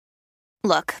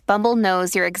Look, Bumble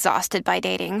knows you're exhausted by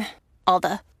dating. All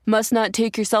the must not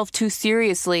take yourself too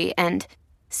seriously and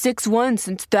 6'1"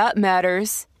 since that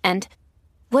matters. And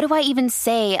what do I even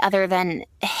say other than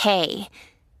hey?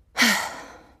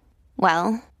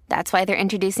 Well, that's why they're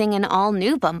introducing an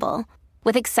all-new Bumble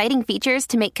with exciting features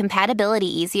to make compatibility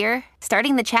easier,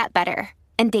 starting the chat better,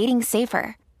 and dating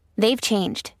safer. They've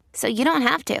changed, so you don't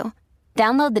have to.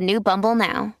 Download the new Bumble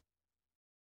now.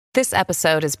 This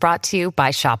episode is brought to you by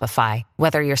Shopify.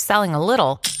 Whether you're selling a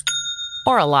little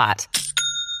or a lot,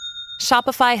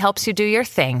 Shopify helps you do your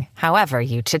thing, however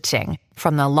you cha-ching.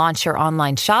 From the launch your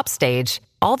online shop stage,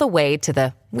 all the way to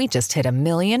the we just hit 1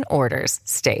 million orders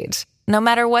stage. No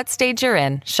matter what stage you're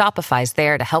in, Shopify's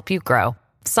there to help you grow.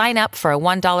 Sign up for a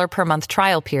 $1 per month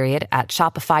trial period at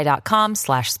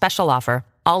shopify.com/special offer,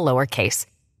 all lowercase.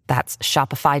 That's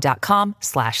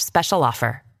shopify.com/special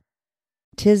offer.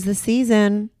 'Tis the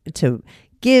season to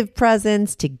give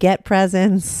presents, to get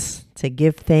presents, to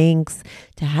give thanks,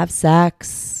 to have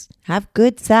sex, have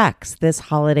good sex this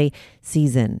holiday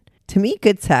season. To me,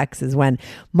 good sex is when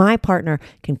my partner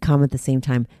can come at the same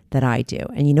time that I do.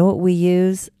 And you know what we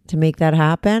use to make that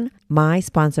happen? My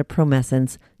sponsor,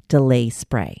 Promescent's Delay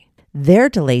Spray. Their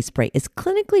Delay Spray is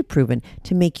clinically proven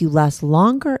to make you last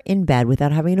longer in bed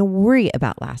without having to worry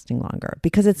about lasting longer,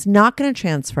 because it's not going to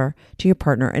transfer to your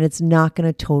partner and it's not going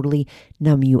to totally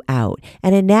numb you out.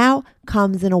 And it now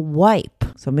comes in a wipe.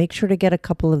 So make sure to get a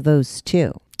couple of those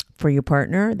too. For your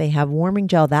partner, they have warming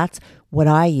gel. That's what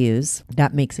I use.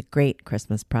 That makes a great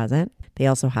Christmas present. They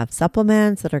also have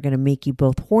supplements that are going to make you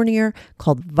both hornier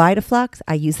called VitaFlux.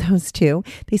 I use those too.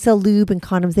 They sell lube and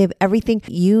condoms. They have everything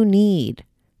you need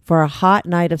for a hot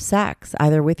night of sex,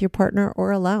 either with your partner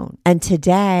or alone. And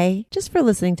today, just for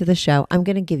listening to the show, I'm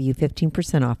going to give you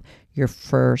 15% off your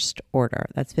first order.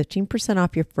 That's 15%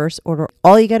 off your first order.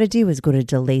 All you got to do is go to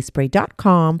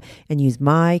delayspray.com and use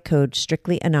my code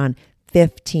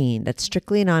StrictlyAnon15. That's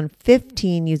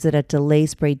StrictlyAnon15. Use it at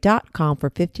delayspray.com for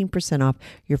 15% off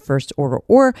your first order.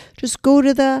 Or just go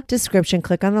to the description,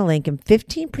 click on the link, and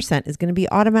 15% is going to be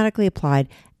automatically applied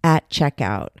at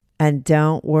checkout. And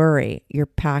don't worry, your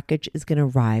package is going to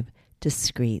arrive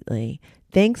discreetly.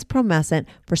 Thanks, Promescent,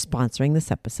 for sponsoring this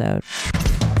episode.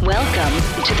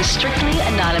 Welcome to the Strictly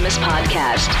Anonymous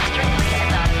Podcast. Strictly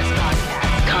Anonymous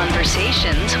Podcast.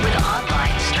 Conversations with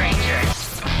online strangers.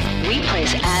 We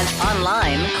place ads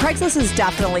online. Craigslist is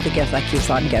definitely the gift that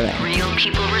keeps on giving. Real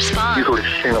people respond. You go to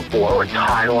Singapore or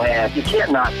Thailand, you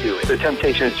can't not do it. The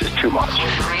temptation is just too much.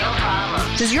 Real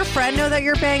problems. Does your friend know that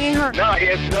you're banging her? No, he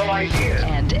has no idea.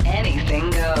 And anything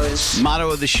goes.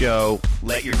 Motto of the show,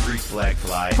 let your Greek flag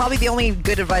fly. Probably the only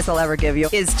good advice I'll ever give you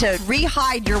is to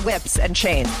re-hide your whips and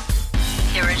chains.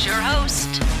 Here is your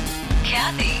host,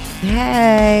 Kathy.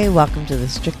 Hey, welcome to the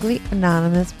Strictly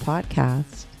Anonymous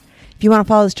Podcast. If you want to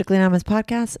follow the Strictly Anonymous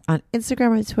Podcast on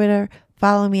Instagram and Twitter,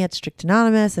 follow me at Strict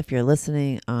Anonymous. If you're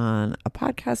listening on a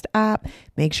podcast app,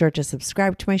 make sure to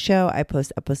subscribe to my show. I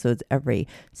post episodes every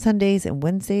Sundays and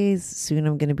Wednesdays. Soon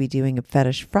I'm going to be doing a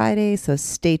Fetish Friday, so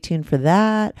stay tuned for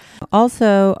that.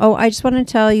 Also, I just want to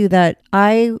tell you that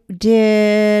I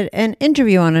did an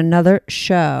interview on another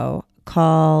show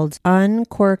called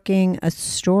Uncorking a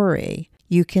Story.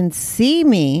 You can see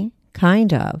me,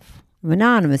 kind of. I'm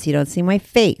anonymous. You don't see my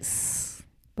face,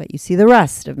 but you see the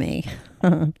rest of me.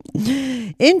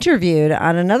 Interviewed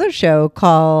on another show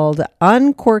called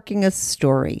Uncorking a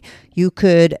Story. You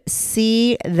could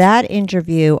see that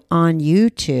interview on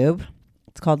YouTube.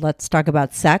 It's called Let's Talk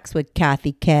About Sex with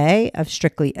Kathy K of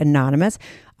Strictly Anonymous.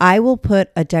 I will put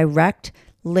a direct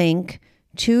link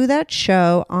to that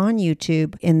show on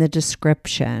YouTube in the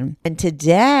description. And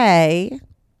today,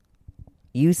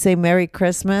 you say Merry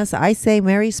Christmas. I say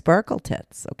Merry Sparkle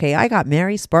Tits. Okay, I got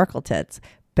Merry Sparkle Tits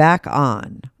back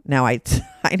on. Now, I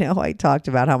know I talked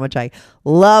about how much I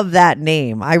love that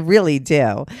name. I really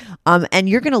do. And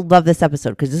you're going to love this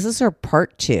episode because this is her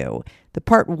part 2. The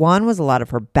part 1 was a lot of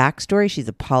her backstory. She's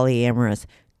a polyamorous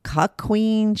cuck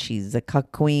queen. She's a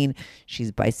cuck queen.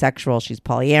 She's bisexual. She's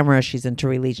polyamorous. She's into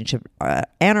relationship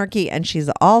anarchy. And she's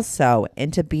also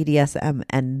into BDSM.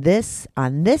 And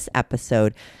on this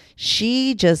episode,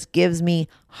 she just gives me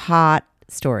hot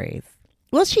stories.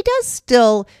 Well, she does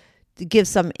still give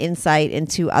some insight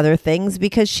into other things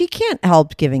because she can't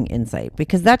help giving insight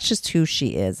because that's just who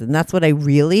she is. And that's what I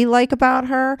really like about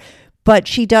her. But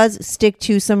she does stick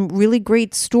to some really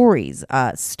great stories,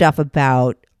 stuff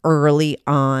about early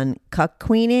on cuck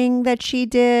queening that she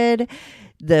did.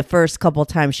 The first couple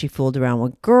times she fooled around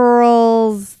with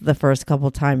girls. The first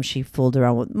couple times she fooled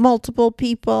around with multiple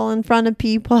people in front of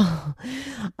people.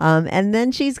 And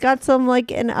then she's got some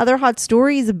and other hot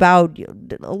stories about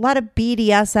a lot of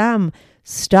BDSM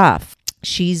stuff.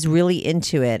 She's really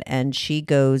into it, and she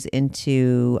goes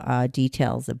into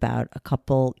details about a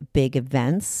couple big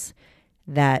events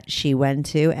that she went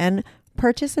to and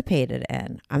participated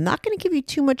in. I'm not going to give you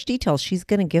too much detail. She's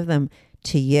going to give them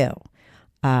to you.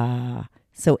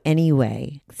 So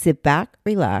anyway, sit back,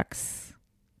 relax,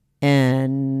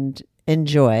 and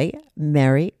enjoy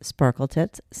Mary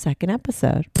Sparkletit's second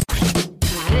episode.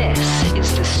 This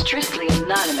is the Strictly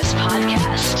Anonymous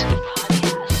podcast.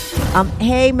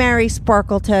 Hey, Mary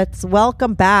Sparkletits,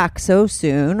 welcome back so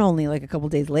soon, only like a couple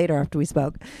days later after we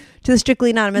spoke, to the Strictly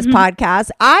Anonymous podcast.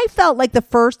 I felt like the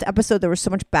first episode, there was so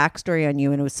much backstory on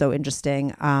you, and it was so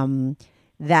interesting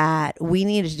that we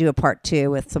needed to do a part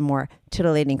 2 with some more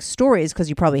titillating stories, because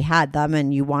you probably had them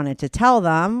and you wanted to tell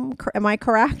them. Am I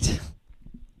correct?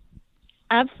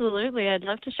 Absolutely. I'd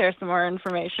love to share some more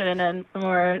information and some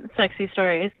more sexy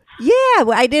stories. Yeah,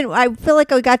 I didn't. I feel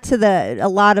like I got to a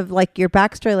lot of like your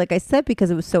backstory, like I said, because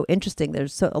it was so interesting.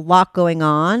 There's a lot going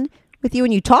on with you,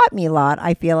 and you taught me a lot,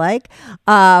 I feel like.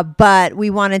 But we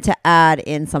wanted to add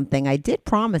in something. I did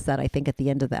promise that, I think, at the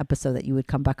end of the episode that you would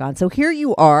come back on. So here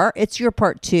you are. It's your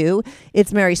part 2.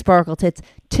 It's Mary Sparkletit's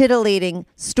titillating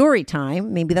story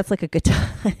time. Maybe that's like a good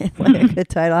like a good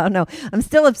title. I don't know. I'm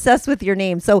still obsessed with your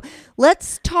name. So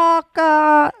let's talk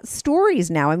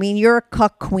stories now. I mean, you're a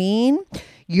cuck queen.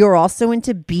 You're also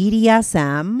into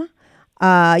BDSM.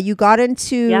 You got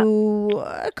into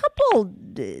a couple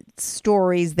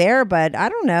stories there, but I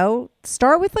don't know.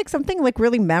 Start with like something like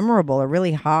really memorable or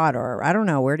really hot, or I don't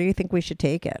know. Where do you think we should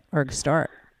take it or start?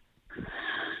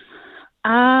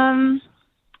 Maybe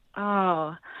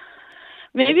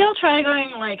I'll try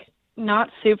going like not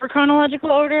super chronological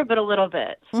order, but a little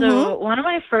bit. So one of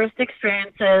my first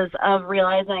experiences of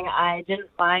realizing I didn't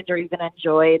mind or even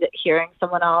enjoyed hearing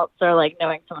someone else or like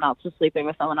knowing someone else was sleeping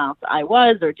with someone else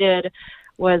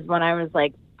was when I was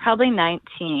like probably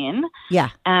 19. Yeah.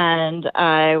 And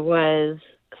I was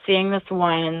seeing this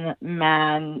one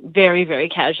man very, very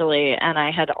casually. And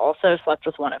I had also slept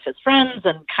with one of his friends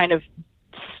and kind of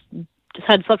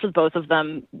had slept with both of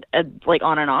them like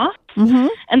on and off.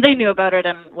 And they knew about it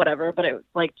and whatever, but it was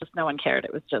like just no one cared.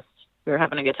 It was just, we were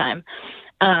having a good time.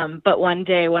 But one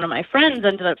day, one of my friends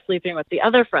ended up sleeping with the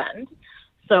other friend.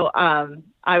 So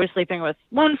I was sleeping with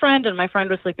one friend and my friend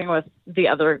was sleeping with the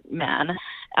other man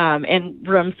in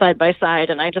rooms side by side.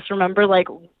 And I just remember like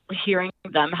hearing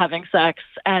them having sex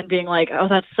and being like, oh,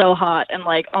 that's so hot. And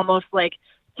like almost like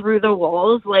through the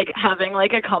walls, like having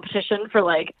like a competition for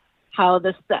like how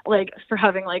this, like for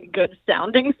having like good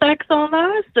sounding sex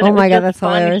almost. And oh my God, that's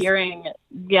hilarious. Hearing,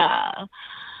 yeah.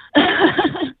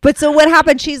 But so what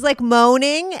happened? She's like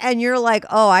moaning and you're like,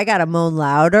 oh, I got to moan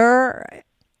louder.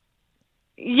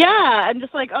 Yeah, and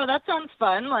just like, oh, that sounds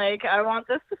fun. Like, I want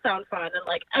this to sound fun. And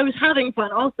like, I was having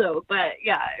fun also. But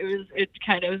yeah, it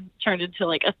kind of turned into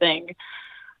like a thing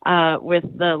with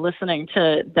the listening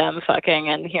to them fucking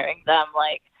and hearing them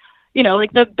like, you know,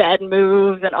 like the bed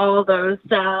move and all of those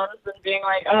sounds and being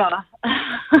like, oh,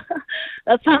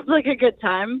 that sounds like a good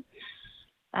time.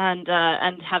 And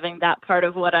having that part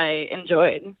of what I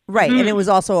enjoyed. Right. And it was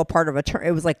also a part of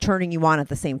it was like turning you on at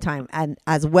the same time, and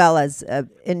as well as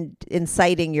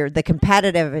inciting the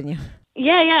competitive in you.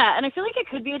 Yeah. And I feel like it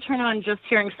could be a turn on just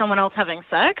hearing someone else having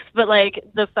sex, but like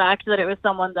the fact that it was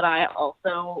someone that I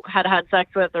also had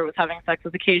sex with or was having sex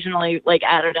with occasionally, like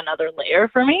added another layer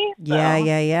for me. So.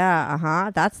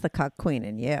 Yeah. That's the cuck queen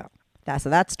in you. So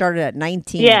that started at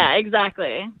 19. Yeah,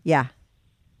 exactly. Yeah.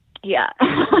 Yeah.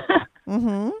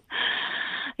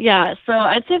 Yeah, so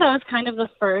I'd say that was kind of the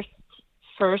first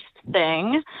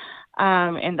thing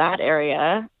in that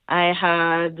area. I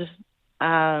had,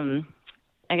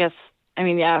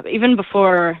 even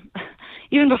before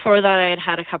that, I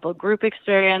had a couple of group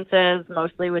experiences,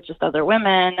 mostly with just other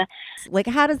women. Like,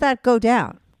 how does that go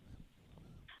down?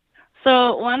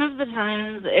 So one of the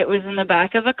times it was in the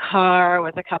back of a car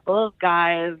with a couple of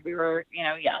guys. We were,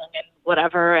 young and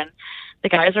whatever, and the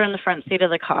guys are in the front seat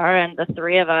of the car, and the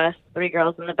three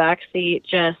girls in the back seat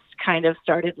just kind of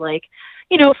started like,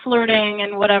 flirting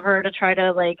and whatever to try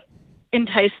to like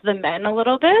entice the men a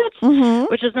little bit,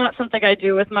 which is not something I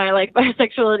do with my like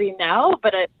bisexuality now,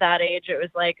 but at that age it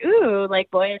was like, ooh, like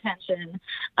boy attention.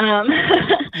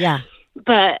 Yeah.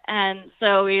 And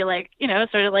so we like,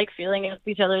 started like feeling against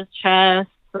each other's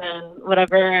chests and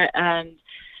whatever, and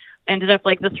ended up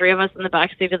like the three of us in the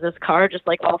back seat of this car just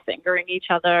like all fingering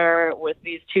each other with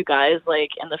these two guys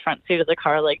like in the front seat of the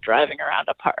car like driving around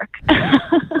a park.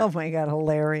 Oh my God,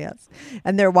 hilarious.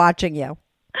 And they're watching you.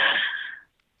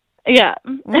 Yeah.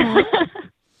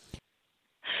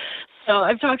 So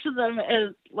I've talked to them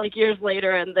as like years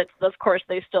later, and that's of course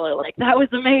they still are like, that was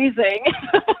amazing.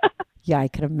 Yeah, I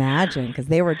could imagine because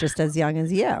they were just as young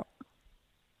as you.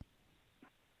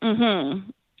 Mm-hmm.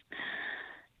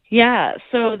 Yeah,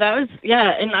 so that was,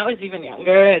 and I was even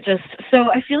younger. So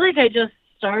I feel like I just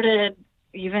started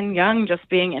even young, just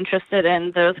being interested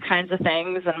in those kinds of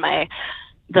things. And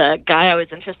the guy I was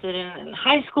interested in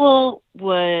high school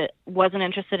wasn't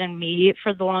interested in me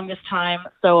for the longest time.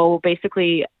 So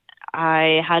basically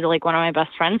I had like one of my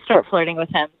best friends start flirting with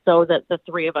him so that the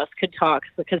three of us could talk,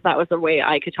 because that was the way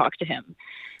I could talk to him.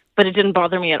 But it didn't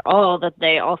bother me at all that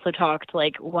they also talked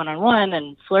like one-on-one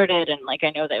and flirted. And like,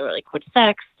 I know they were like would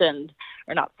sext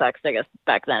or not sex. I guess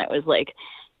back then it was like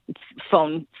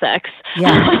phone sex.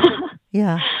 Yeah.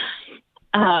 Yeah.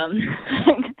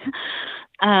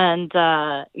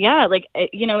 Like,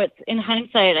 it's in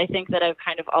hindsight, I think that I've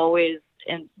kind of always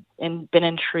been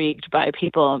intrigued by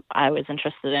people I was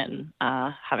interested in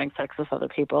having sex with other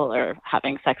people or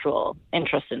having sexual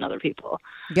interest in other people.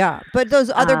 Yeah. But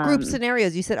those other group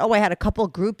scenarios, you said, I had a couple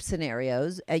group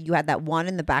scenarios. You had that one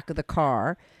in the back of the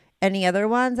car. Any other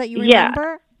ones that you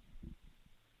remember?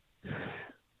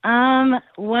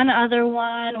 One other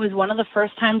one was one of the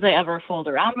first times I ever fooled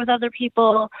around with other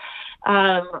people.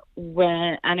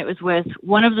 And it was with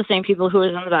one of the same people who was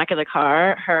in the back of the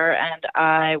car. Her and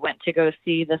I went to go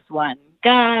see this one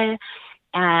guy,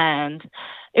 and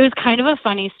it was kind of a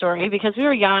funny story because we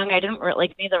were young. Neither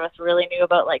of us really knew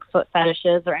about like foot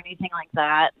fetishes or anything like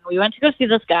that. And we went to go see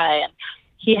this guy, and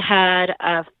he had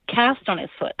a cast on his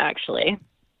foot actually.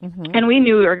 Mm-hmm. And we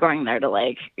knew we were going there to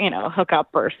like, hook up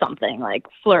or something, like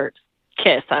flirt,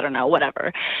 kiss, I don't know,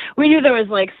 whatever. We knew there was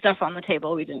like stuff on the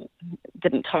table. We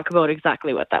didn't talk about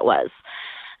exactly what that was.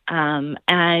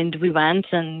 And we went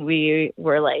and we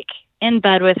were like in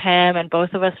bed with him, and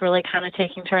both of us were like kind of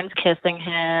taking turns kissing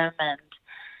him, and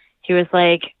he was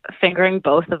like fingering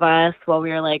both of us while we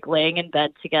were like laying in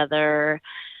bed together.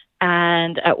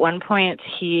 And at one point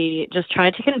he just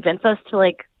tried to convince us to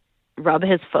like rub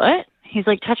his foot. He's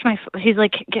like, touch my foot. He's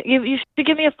like, you should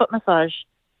give me a foot massage.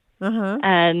 Uh-huh.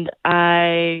 And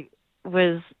I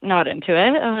was not into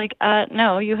it. I'm like,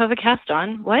 no, you have a cast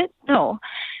on. What? No.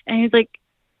 And he's like,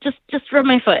 just rub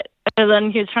my foot. And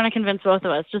then he was trying to convince both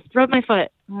of us, just rub my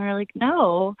foot. And we were like,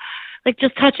 no, like,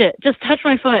 just touch it. Just touch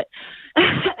my foot.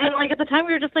 And like at the time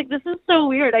we were just like, this is so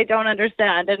weird. I don't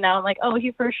understand. And now I'm like, oh,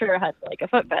 he for sure had like a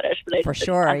foot fetish, but I for just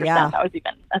sure, didn't understand that was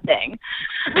even a thing.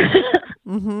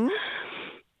 Mm-hmm.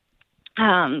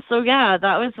 So yeah,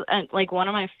 that was like one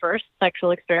of my first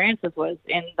sexual experiences was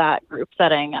in that group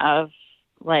setting of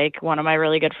like one of my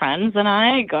really good friends and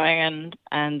I going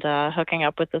and hooking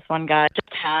up with this one guy,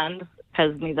 just hands,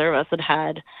 because neither of us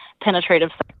had penetrative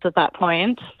sex at that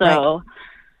point. So right.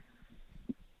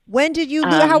 When did you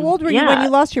how old were you when you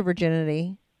lost your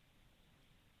virginity?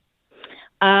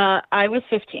 I was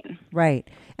 15. Right.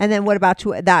 And then what about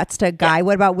that's to a guy? Yeah.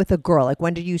 What about with a girl? Like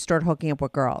when did you start hooking up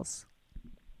with girls?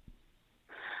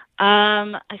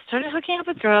 I started hooking up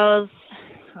with girls,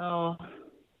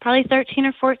 probably 13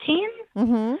 or 14.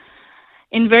 Mm-hmm.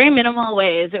 In very minimal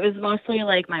ways. It was mostly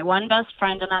like my one best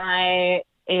friend and I.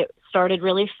 It started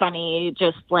really funny,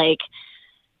 just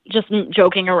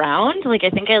joking around. Like I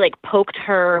think I like poked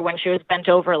her when she was bent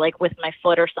over, like with my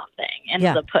foot or something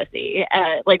into the pussy,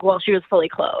 like while she was fully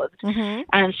clothed. Mm-hmm.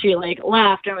 And she like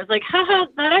laughed and was like, haha,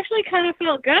 that actually kind of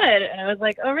felt good. And I was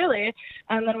like, oh really?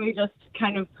 And then we just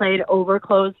kind of played over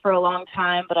clothes for a long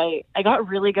time, but I got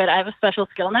really good. I have a special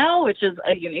skill now, which is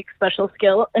a unique special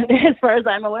skill. As far as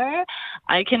I'm aware,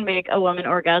 I can make a woman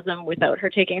orgasm without her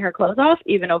taking her clothes off,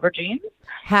 even over jeans.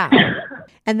 How?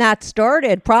 And that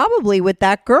started probably with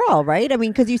that girl, right? I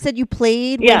mean, because you said you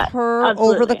played with her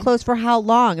absolutely. Over the clothes for how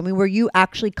long? I mean, were you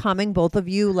actually coming, both of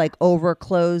you, like over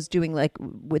clothes, doing like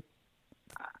with?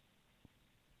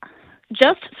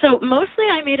 So mostly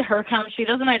I made her come. She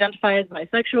doesn't identify as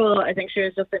bisexual. I think she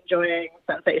was just enjoying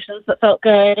sensations that felt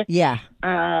good. Yeah.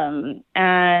 And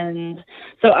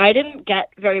so I didn't get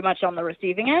very much on the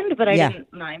receiving end, but I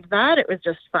didn't mind that. It was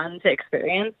just fun to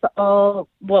experience all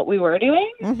what we were doing.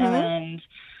 Mm-hmm. And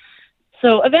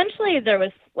so eventually there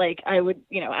was like, I would,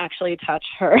 actually touch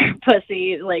her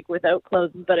pussy like without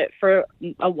clothes, but for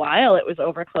a while it was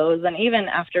over clothes. And even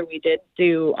after we did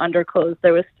do underclothes,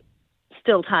 there was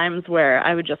still times where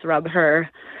I would just rub her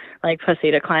like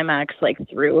pussy to climax, like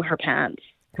through her pants.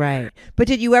 Right. But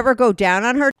did you ever go down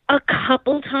on her? A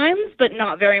couple times, but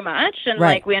not very much. And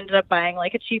like we ended up buying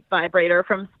like a cheap vibrator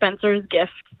from Spencer's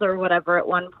Gifts or whatever at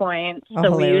one point. So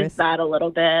hilarious. We used that a little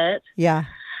bit. Yeah.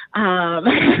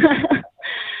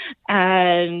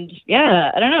 And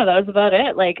yeah, I don't know. That was about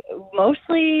it. Like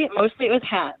mostly it was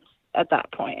hands. at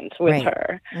that point with Right.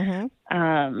 her.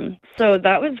 Mm-hmm. So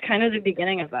that was kind of the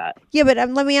beginning of that. Yeah, but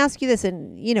let me ask you this,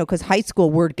 and because high school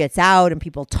word gets out and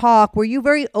people talk. Were you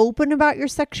very open about your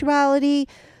sexuality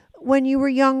when you were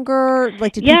younger?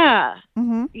 Like, did Yeah.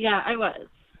 Mm-hmm. Yeah, I was.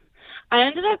 I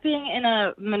ended up being in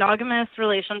a monogamous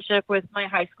relationship with my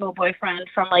high school boyfriend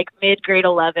from like mid grade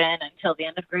 11 until the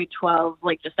end of grade 12,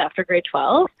 like just after grade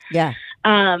 12. Yeah.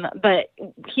 But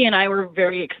he and I were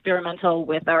very experimental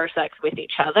with our sex with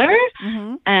each other.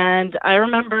 Mm-hmm. And I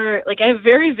remember, like, I have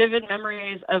very vivid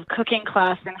memories of cooking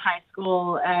class in high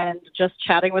school and just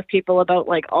chatting with people about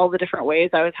like all the different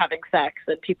ways I was having sex,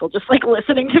 and people just like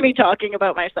listening to me talking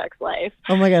about my sex life.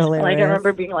 Oh my God, hilarious. Like, I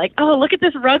remember being like, oh, look at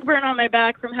this rug burn on my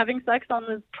back from having sex on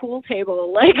this pool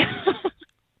table. Like,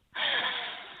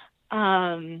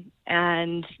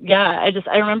 and yeah,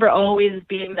 I remember always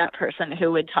being that person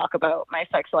who would talk about my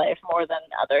sex life more than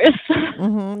others.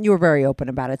 Mm-hmm. You were very open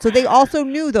about it. So they also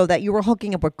knew, though, that you were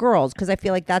hooking up with girls, because I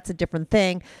feel like that's a different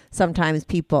thing. Sometimes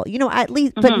people, at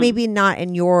least, but maybe not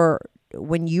in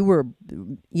when you were,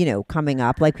 coming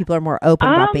up. Like, people are more open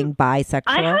about being bisexual.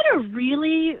 I had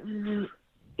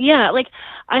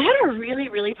a really,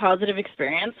 really positive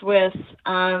experience with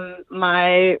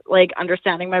my like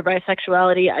understanding my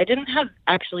bisexuality. I didn't have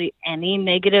actually any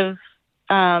negative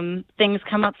things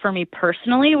come up for me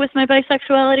personally with my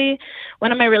bisexuality.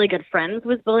 One of my really good friends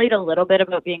was bullied a little bit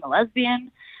about being a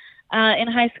lesbian in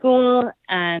high school,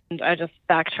 and I just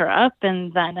backed her up,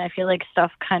 and then I feel like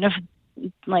stuff kind of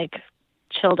like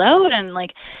chilled out. And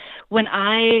like, when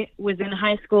I was in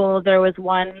high school, there was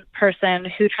one person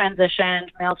who transitioned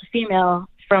male to female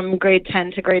from grade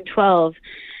 10 to grade 12.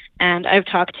 And I've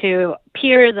talked to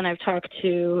peers, and I've talked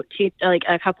to like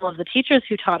a couple of the teachers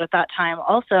who taught at that time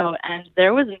also. And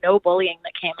there was no bullying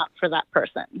that came up for that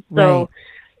person. So Right.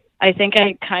 I think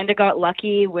I kind of got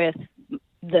lucky with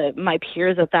my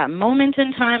peers at that moment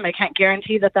in time. I can't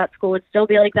guarantee that school would still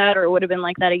be like that, or it would have been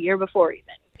like that a year before even.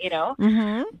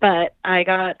 Mm-hmm. But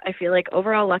I feel like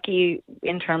overall lucky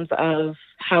in terms of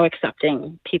how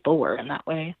accepting people were in that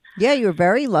way. Yeah, you were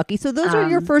very lucky. So those are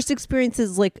your first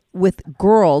experiences like with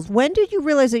girls. When did you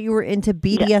realize that you were into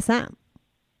BDSM? Yeah.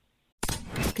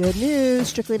 Good news.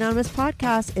 Strictly Anonymous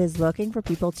Podcast is looking for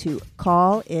people to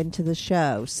call into the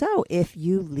show. So if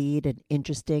you lead an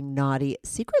interesting, naughty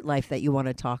secret life that you want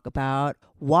to talk about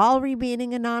while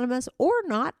remaining anonymous or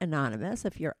not anonymous,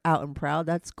 if you're out and proud,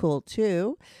 that's cool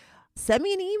too. Send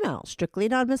me an email,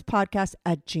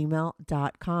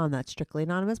 strictlyanonymouspodcast@gmail.com. That's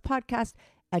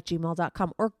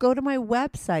strictlyanonymouspodcast@gmail.com. Or go to my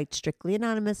website,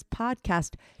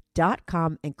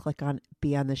 strictlyanonymouspodcast.com, and click on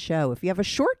Be on the Show. If you have a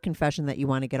short confession that you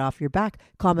want to get off your back,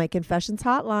 call my confessions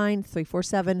hotline,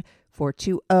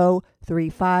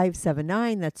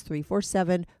 347-420-3579. That's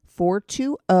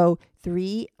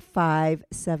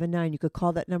 347-420-3579. You could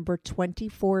call that number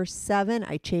 24/7.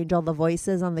 I change all the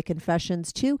voices on the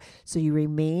confessions too, so you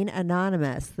remain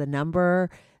anonymous. The number,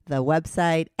 the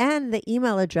website, and the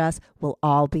email address will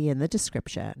all be in the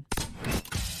description.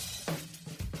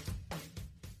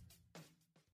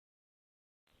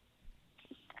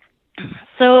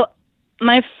 So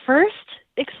my first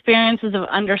experiences of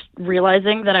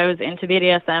realizing that I was into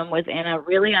BDSM was in a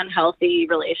really unhealthy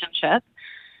relationship,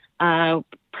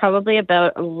 probably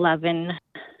about 11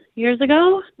 years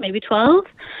ago, maybe 12.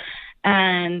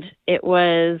 And it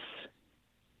was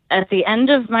at the end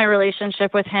of my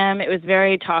relationship with him. It was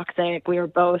very toxic.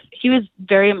 He was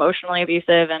very emotionally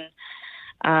abusive.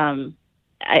 And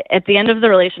at the end of the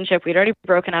relationship, we'd already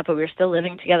broken up, but we were still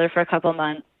living together for a couple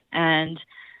months. And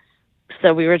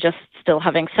so we were just still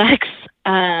having sex,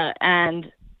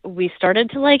 and we started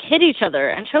to like hit each other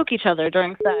and choke each other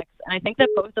during sex. And I think that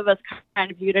both of us kind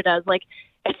of viewed it as like,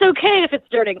 it's okay if it's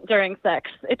during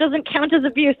sex. It doesn't count as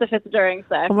abuse if it's during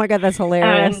sex. Oh my God, that's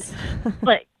hilarious.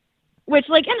 And, which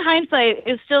like in hindsight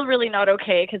is still really not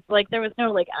okay, because like there was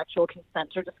no like actual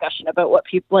consent or discussion about what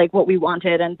what we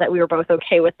wanted, and that we were both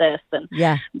okay with this. And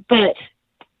yeah, but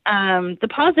the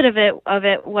positive of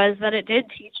it was that it did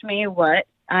teach me what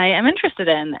I am interested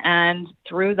in. And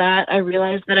through that, I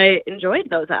realized that I enjoyed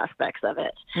those aspects of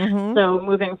it. Mm-hmm. So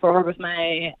moving forward with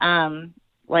my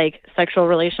sexual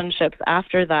relationships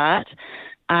after that,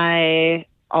 I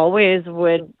always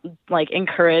would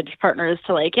encourage partners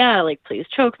to please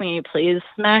choke me, please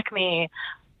smack me.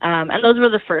 And those were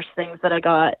the first things that I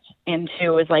got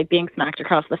into, was being smacked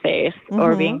across the face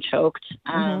or being choked.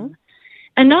 And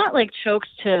not choked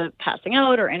to passing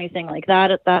out or anything like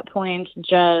that at that point,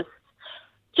 just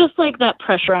that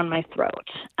pressure on my throat.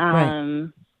 Right.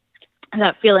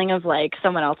 That feeling of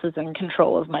someone else is in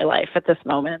control of my life at this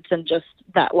moment, and just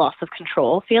that loss of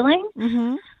control feeling.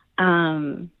 Mm-hmm.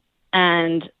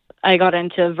 And I got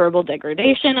into verbal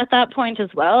degradation at that point as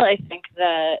well. I think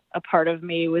that a part of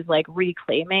me was like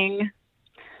reclaiming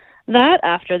that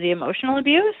after the emotional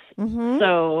abuse.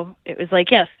 So it was like,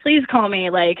 yes, please call me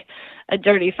like a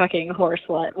dirty fucking whore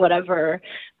slut, whatever,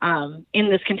 in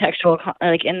this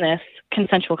in this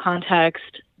consensual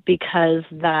context, because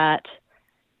that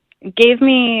gave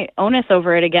me onus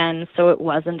over it again. So it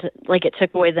wasn't like it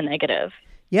took away the negative.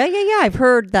 Yeah. I've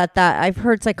heard I've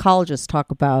heard psychologists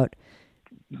talk about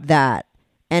that.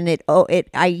 And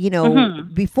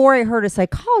before I heard a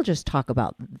psychologist talk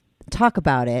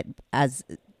about it as,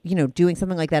 doing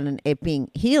something like that and it being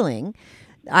healing,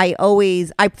 I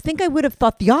think I would have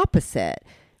thought the opposite.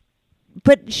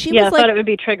 But she was I like, thought it would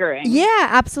be triggering. Yeah,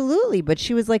 absolutely. But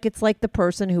she was like, it's like the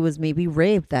person who was maybe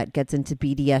raped that gets into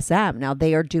BDSM. Now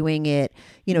they are doing it,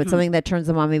 it's something that turns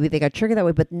them on. Maybe they got triggered that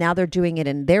way, but now they're doing it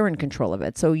and they're in control of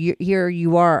it. So here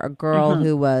you are, a girl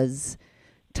who was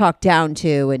talked down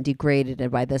to and degraded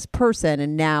by this person,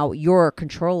 and now you're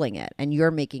controlling it and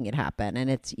you're making it happen, and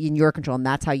it's in your control, and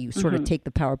that's how you sort of take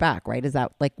the power back, right? Is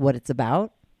that like what it's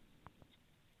about?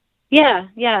 Yeah,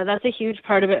 that's a huge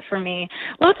part of it for me.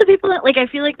 Lots of people, I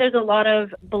feel like there's a lot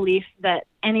of belief that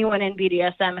anyone in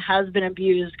BDSM has been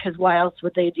abused, because why else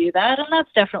would they do that? And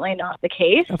that's definitely not the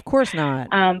case. Of course not.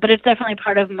 But it's definitely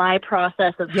part of my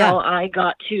process of how I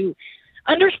got to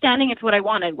understanding it's what I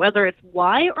wanted. Whether it's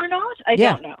why or not, I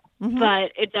don't know.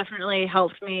 But it definitely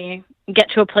helped me get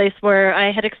to a place where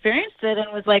I had experienced it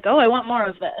and was like, oh, I want more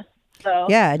of this. So.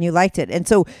 Yeah, and you liked it. And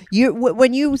so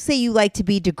when you say you like to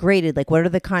be degraded, like what are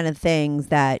the kind of things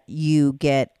that you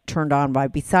get turned on by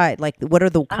beside, like what are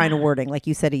the kind of wording? Like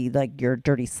you said, like you're a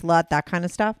dirty slut, that kind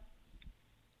of stuff?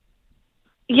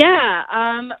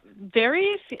 Yeah.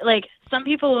 Very, like some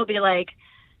people will be like,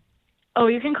 oh,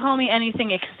 you can call me anything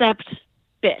except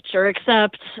bitch or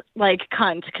except like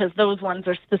cunt, because those ones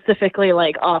are specifically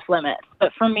like off limits.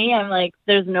 But for me, I'm like,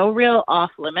 there's no real off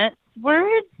limits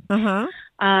words.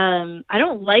 I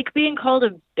don't like being called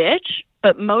a bitch,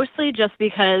 but mostly just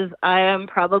because I am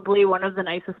probably one of the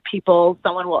nicest people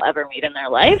someone will ever meet in their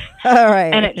life. All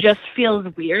right. And it just feels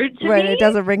weird to me. Right, it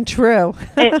doesn't ring true.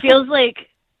 It feels like,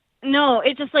 no,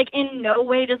 it just like in no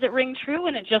way does it ring true,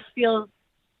 and it just feels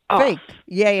fake. Off.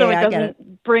 Yeah, so it I get it.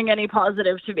 doesn't bring any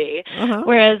positive to me.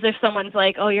 Whereas if someone's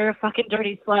like, oh, you're a fucking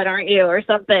dirty slut, aren't you? Or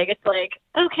something, it's like,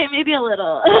 okay, maybe a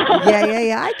little.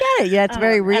 Yeah. I get it. Yeah, it's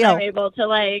very real. And I'm able to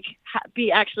like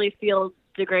actually feel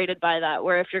degraded by that,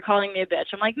 where if you're calling me a bitch,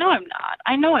 I'm like, no, I'm not.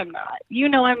 I know I'm not. You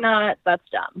know I'm not. That's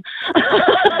dumb.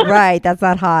 Right. That's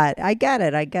not hot. I get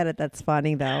it. That's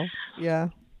funny though. Yeah.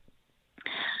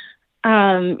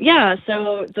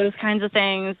 So those kinds of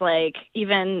things, like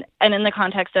even, and in the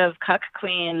context of cuck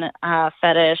queen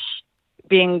fetish,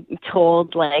 being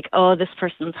told like, oh, this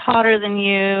person's hotter than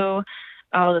you,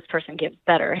 oh, this person gives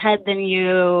better head than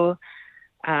you,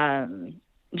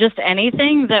 just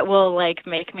anything that will like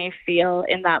make me feel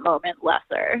in that moment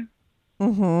lesser.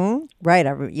 Right.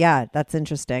 Yeah, that's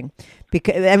interesting.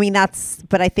 Because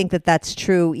but I think that's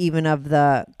true even of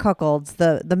the cuckolds,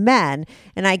 the men.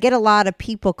 And I get a lot of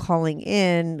people calling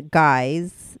in,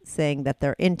 guys, saying that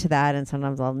they're into that, and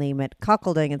sometimes I'll name it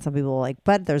cuckolding, and some people are like,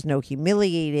 but there's no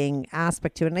humiliating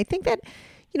aspect to it. And I think that,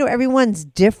 everyone's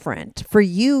different. For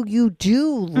you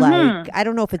do like, I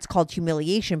don't know if it's called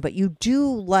humiliation, but you do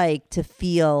like to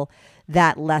feel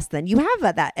that less than. You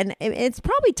have that, and it's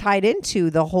probably tied into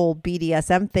the whole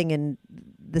BDSM thing in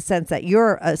the sense that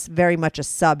you're very much a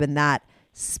sub in that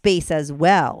space as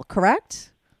well,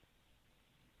 correct?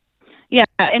 Yeah,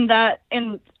 I'm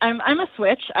a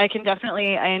switch. I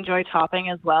enjoy topping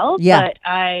as well. Yeah. But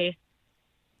I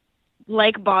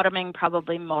like bottoming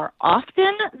probably more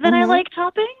often than I like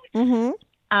topping.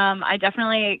 I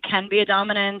definitely can be a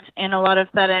dominant in a lot of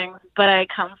settings, but I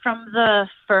come from the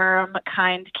firm,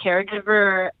 kind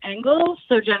caregiver angle.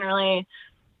 So generally,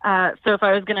 so if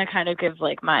I was going to kind of give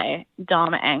like my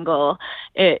dom angle,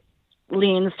 it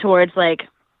leans towards like,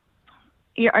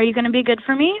 are you going to be good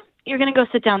for me? You're going to go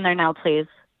sit down there now, please.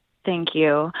 Thank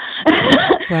you.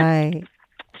 Right.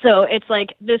 So it's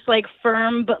like this like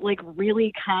firm, but like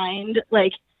really kind,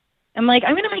 like, I'm like,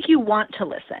 I'm going to make you want to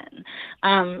listen,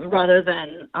 rather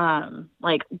than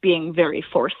like being very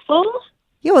forceful.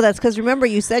 Yeah, well, that's because remember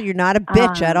you said you're not a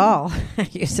bitch at all.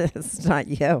 You said it's not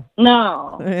you.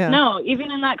 No, no,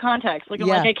 even in that context, like I'm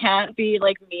like, I can't be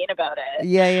like mean about it.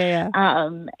 Yeah.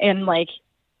 And like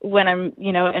when I'm,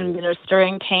 in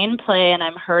stirring pain play and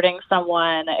I'm hurting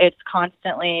someone, it's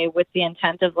constantly with the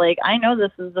intent of like, I know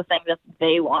this is the thing that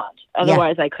they want.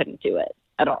 Otherwise, I couldn't do it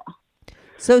at all.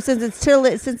 So since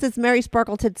it's Mary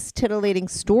Sparkletit's titillating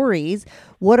stories,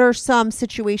 what are some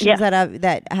situations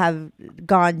that have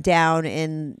gone down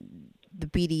in the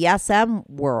BDSM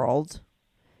world?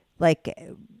 Like,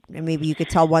 maybe you could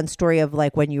tell one story of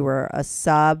like when you were a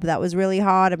sub that was really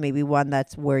hot, and maybe one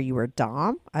that's where you were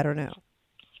dom. I don't know.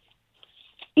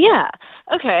 Yeah.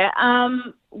 Okay.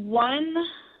 One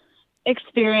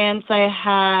experience I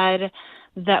had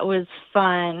that was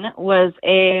fun was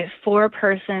a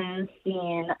 4-person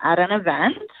scene at an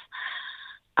event.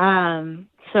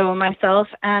 So myself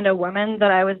and a woman that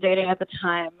I was dating at the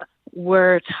time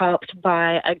were topped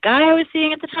by a guy I was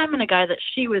seeing at the time and a guy that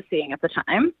she was seeing at the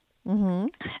time. Mm-hmm.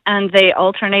 And they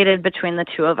alternated between the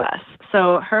two of us.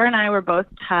 So her and I were both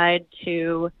tied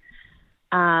to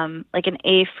like an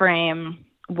A-frame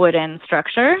wooden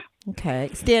structure. Okay.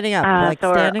 Standing up,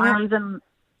 so standing our up arms and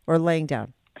or laying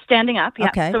down? Standing up, yeah.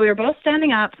 Okay. So we were both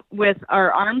standing up with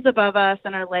our arms above us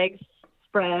and our legs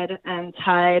spread and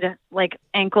tied like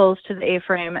ankles to the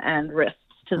A-frame and wrists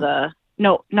to the,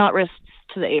 no, not wrists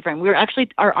to the A-frame. We were actually,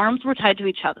 our arms were tied to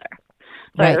each other.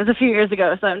 So Right. It was a few years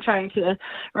ago, so I'm trying to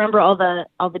remember all the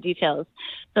details.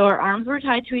 So our arms were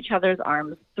tied to each other's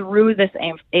arms through this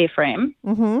A-frame.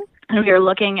 Mm-hmm. And we were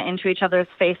looking into each other's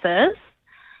faces.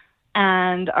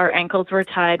 And our ankles were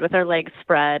tied with our legs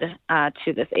spread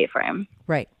to this A-frame.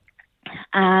 Right.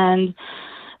 And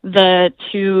the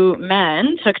two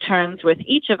men took turns with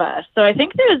each of us. So I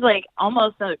think there was like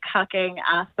almost a cucking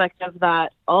aspect of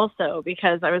that also,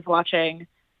 because I was watching,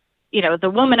 you know, the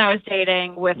woman I was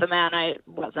dating with a man I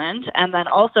wasn't, and then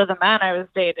also the man I was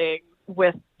dating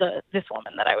with this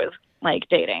woman that I was like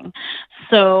dating.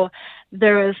 So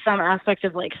there was some aspect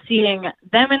of like seeing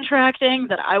them interacting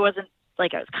that I wasn't,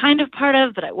 like I was kind of part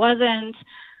of, but I wasn't.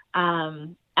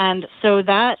 And so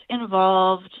that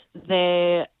involved,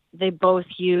 they both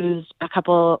used a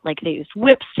couple, like they used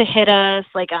whips to hit us,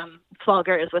 like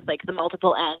floggers with like the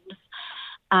multiple ends.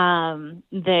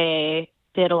 They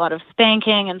did a lot of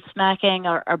spanking and smacking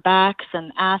our backs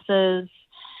and asses.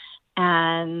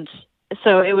 And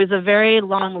so it was a very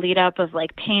long lead up of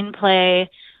like pain play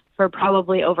for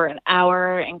probably over an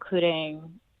hour,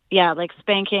 including, like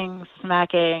spanking,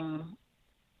 smacking,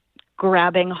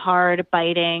 grabbing hard,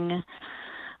 biting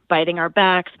our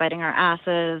backs, biting our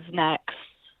asses, necks,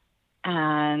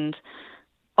 and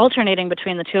alternating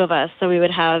between the two of us. So we would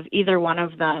have either one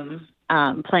of them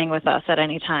playing with us at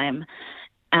any time.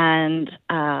 And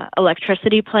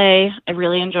electricity play. I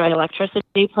really enjoyed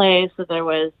electricity play. So there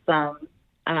was some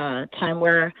time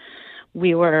where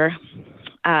we were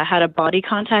had a body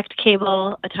contact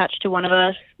cable attached to one of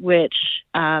us, which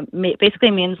basically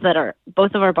means that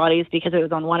both of our bodies, because it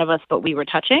was on one of us, but we were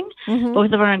touching,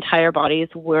 both of our entire bodies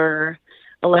were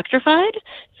electrified.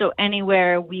 So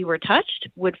anywhere we were touched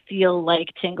would feel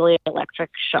like tingly electric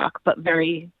shock, but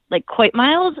very, like, quite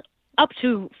mild up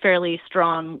to fairly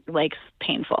strong, like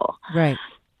painful. Right.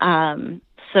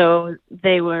 So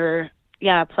they were,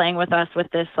 playing with us with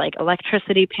this like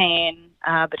electricity pain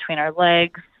between our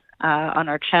legs, on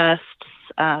our chests,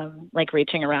 like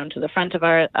reaching around to the front of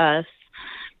us,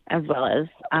 as well as,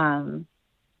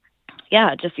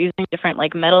 just using different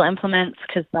like metal implements,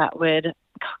 because that would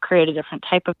create a different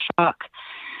type of shock.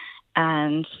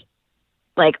 And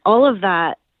like all of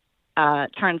that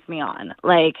turns me on.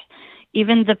 Like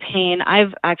even the pain,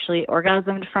 I've actually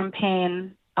orgasmed from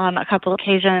pain on a couple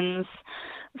occasions.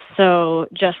 So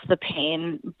just the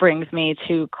pain brings me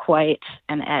to quite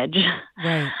an edge.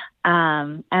 Right.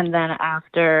 And then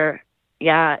after,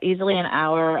 easily an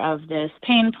hour of this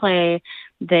pain play,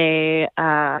 they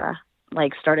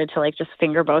started to like just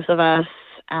finger both of us.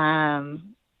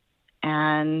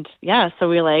 So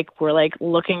we're like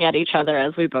looking at each other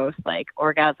as we both like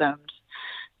orgasmed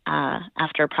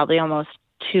after probably almost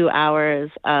 2 hours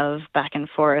of back and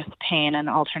forth pain and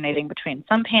alternating between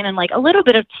some pain and like a little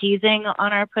bit of teasing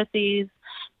on our pussies,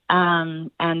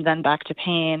 and then back to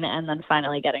pain, and then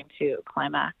finally getting to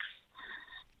climax.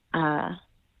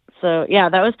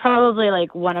 That was probably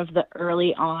like one of the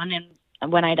early on and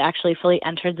when I'd actually fully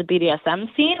entered the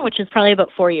BDSM scene, which is probably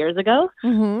about 4 years ago.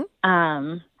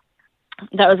 Mm-hmm.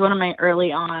 That was one of my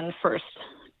early on first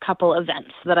couple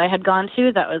events that I had gone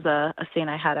to. That was a scene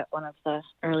I had at one of the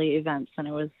early events, and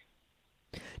it was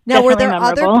now, were there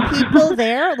memorable. other people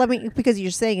there? Because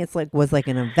you're saying it's like was like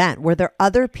an event. Were there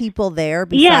other people there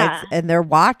besides, and they're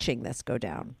watching this go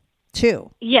down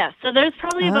too? Yes. So there's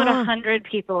probably about 100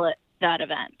 people at that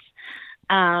event.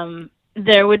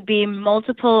 There would be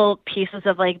multiple pieces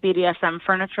of like BDSM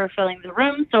furniture filling the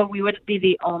room, so we wouldn't be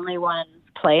the only ones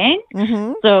playing.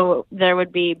 Mm-hmm. So there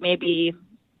would be maybe,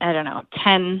 I don't know,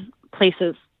 10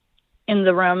 places in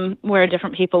the room where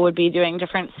different people would be doing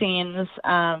different scenes.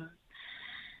 And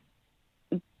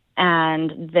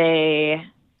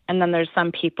then there's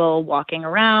some people walking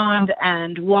around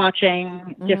and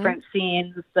watching different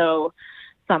scenes. So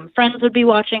some friends would be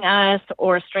watching us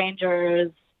or strangers.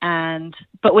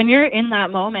 But when you're in that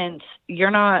moment,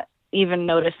 you're not even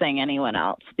noticing anyone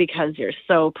else because you're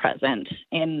so present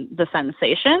in the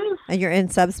sensations. And you're in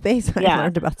subspace. Yeah. I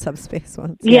learned about subspace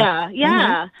once. Yeah.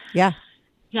 Yeah.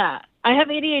 I have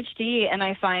ADHD, and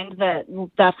I find that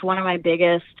that's one of my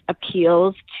biggest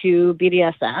appeals to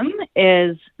BDSM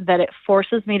is that it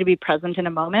forces me to be present in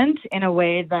a moment in a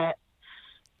way that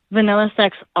vanilla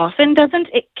sex often doesn't.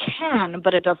 It can,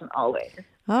 but it doesn't always.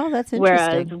 Oh, that's interesting.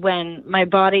 Whereas when my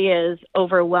body is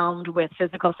overwhelmed with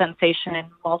physical sensation in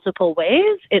multiple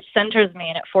ways, it centers me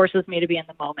and it forces me to be in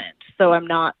the moment. So I'm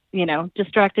not,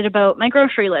 distracted about my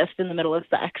grocery list in the middle of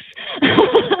sex.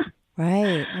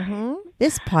 Right.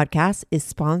 This podcast is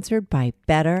sponsored by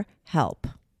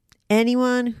BetterHelp.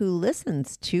 Anyone who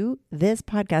listens to this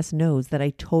podcast knows that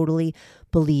I totally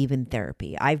believe in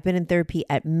therapy. I've been in therapy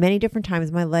at many different times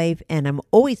in my life, and I'm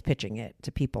always pitching it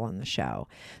to people on the show.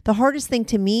 The hardest thing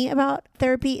to me about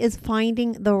therapy is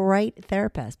finding the right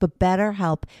therapist, but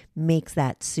BetterHelp makes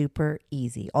that super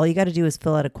easy. All you got to do is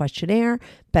fill out a questionnaire.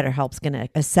 BetterHelp's going to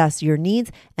assess your needs,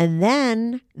 and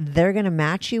then they're going to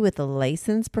match you with a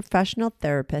licensed professional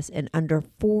therapist in under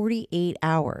 48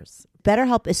 hours.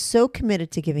 BetterHelp is so committed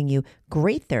to giving you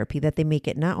great therapy that they make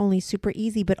it not only super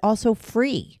easy, but also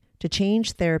free to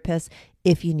change therapists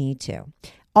if you need to.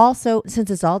 Also, since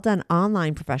it's all done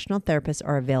online, professional therapists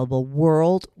are available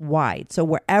worldwide. So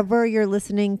wherever you're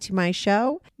listening to my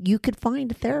show, you could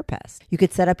find a therapist. You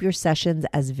could set up your sessions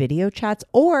as video chats,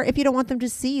 or if you don't want them to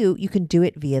see you, you can do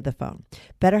it via the phone.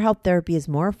 BetterHelp therapy is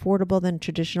more affordable than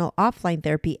traditional offline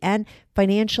therapy, and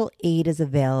financial aid is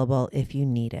available if you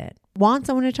need it. Want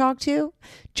someone to talk to?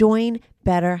 Join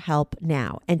BetterHelp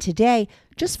now. And today,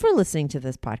 just for listening to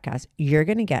this podcast, you're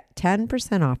going to get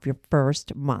 10% off your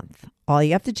first month. All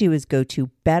you have to do is go to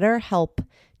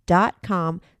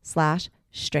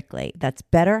betterhelp.com/strictly. That's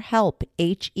BetterHelp,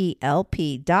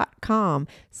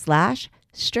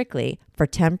 HELP.com/strictly for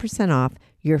 10% off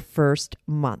your first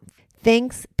month.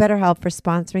 Thanks, BetterHelp, for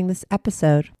sponsoring this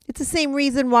episode. It's the same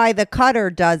reason why the cutter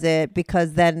does it,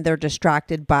 because then they're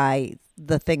distracted by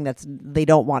the thing they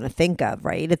don't want to think of,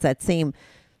 right? It's that same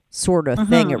sort of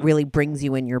thing. It really brings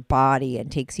you in your body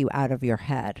and takes you out of your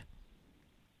head.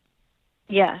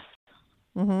 Yes.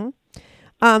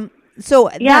 So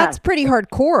that's pretty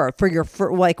hardcore for your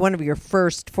like one of your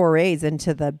first forays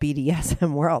into the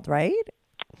BDSM world, right?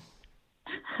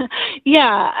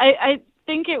 Yeah, I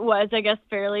think it was, I guess,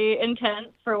 fairly intense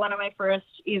for one of my first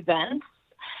events.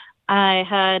 I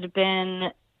had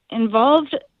been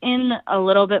involved in a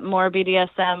little bit more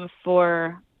BDSM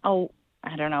for,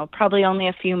 probably only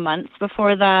a few months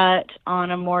before that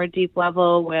on a more deep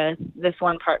level with this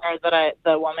one partner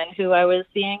the woman who I was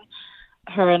seeing.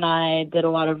 Her and I did a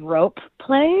lot of rope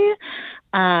play,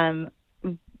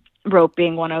 rope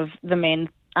being one of the main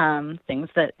things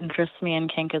that interests me in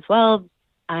kink as well.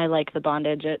 I like the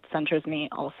bondage. It centers me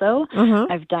also.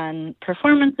 I've done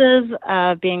performances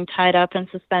being tied up and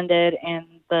suspended in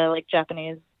the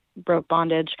Japanese rope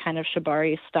bondage kind of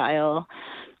shibari style.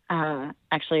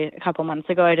 Actually, a couple months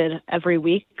ago, I did every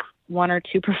week 1 or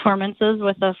 2 performances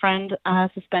with a friend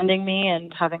suspending me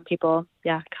and having people,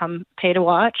 come pay to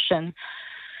watch. And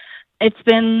it's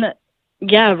been,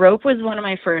 rope was one of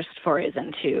my first forays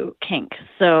into kink.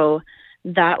 So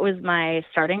that was my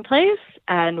starting place.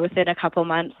 And within a couple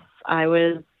months, I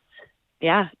was,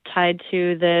 tied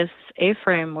to this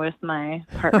A-frame with my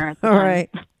partner at the time. All right.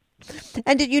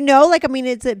 And did you know,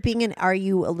 are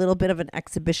you a little bit of an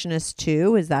exhibitionist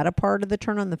too? Is that a part of the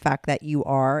turn on, the fact that you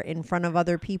are in front of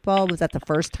other people? Was that the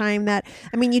first time that,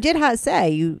 you did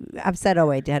you have said,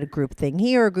 oh, I had a group thing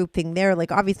here, a group thing there.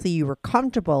 Obviously you were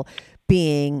comfortable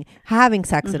having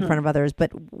sex in front of others,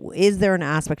 but is there an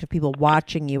aspect of people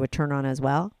watching you a turn on as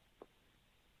well?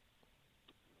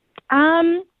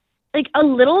 A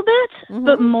little bit,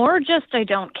 but more just I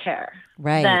don't care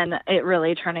than it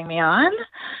really turning me on.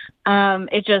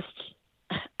 It just,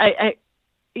 I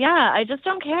just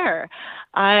don't care.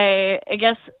 I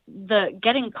guess the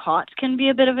getting caught can be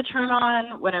a bit of a turn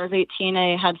on. When I was 18,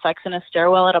 I had sex in a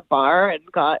stairwell at a bar and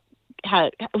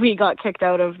we got kicked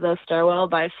out of the stairwell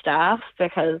by staff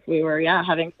because we were,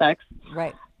 having sex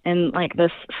in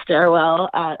this stairwell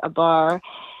at a bar.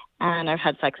 And I've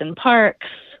had sex in parks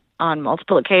on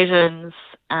multiple occasions.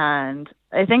 And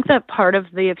I think that part of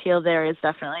the appeal there is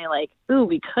definitely ooh,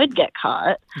 we could get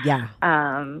caught. Yeah.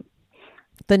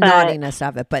 The naughtiness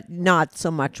of it, but not so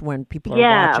much when people are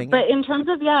watching. Yeah, but in terms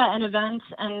of, an event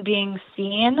and being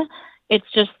seen,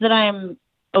 it's just that I'm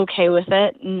okay with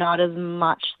it, not as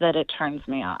much that it turns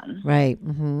me on. Right.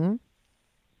 Mm-hmm.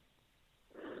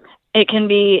 It can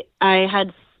be, I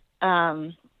had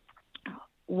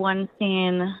one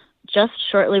scene just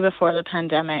shortly before the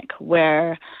pandemic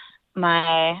where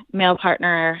my male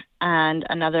partner and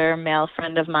another male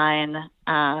friend of mine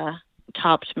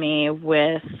topped me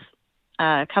with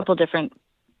a couple different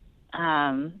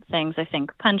things, I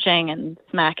think punching and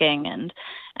smacking and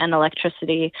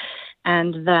electricity.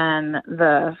 And then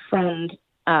the friend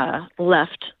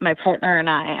left my partner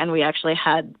and we actually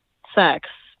had sex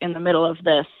in the middle of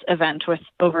this event with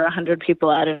over 100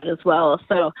 people at it as well.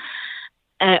 So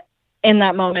in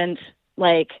that moment,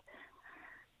 like,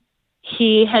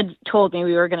 he had told me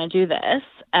we were going to do this,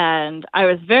 and I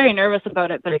was very nervous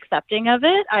about it, but accepting of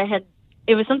it.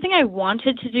 It was something I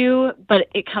wanted to do, but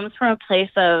it comes from a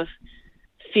place of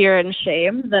fear and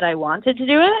shame that I wanted to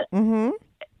do it. Mm-hmm.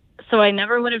 So I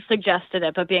never would have suggested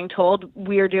it, but being told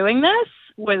we're doing this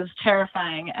was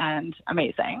terrifying and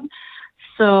amazing.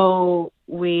 So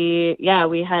we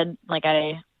had, like,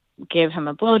 I gave him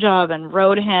a blowjob and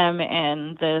rode him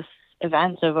in this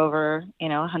event of over,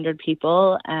 100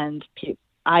 people. And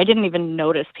I didn't even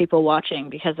notice people watching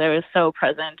because I was so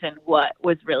present in what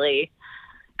was really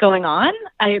going on.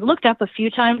 I looked up a few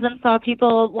times and saw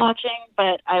people watching,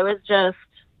 but I was just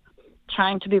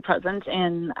trying to be present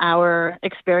in our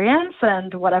experience,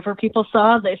 and whatever people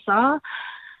saw, they saw.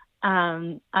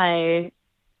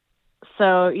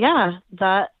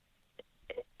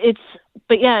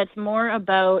 It's more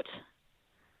about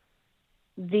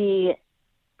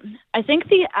I think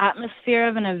the atmosphere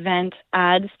of an event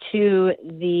adds to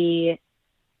the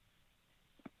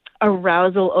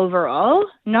arousal overall,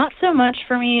 not so much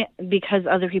for me because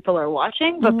other people are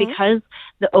watching, but because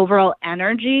the overall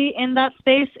energy in that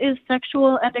space is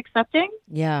sexual and accepting.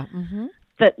 Yeah. Mm-hmm.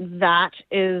 That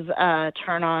is a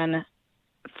turn on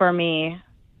for me,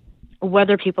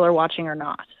 whether people are watching or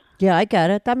not. Yeah, I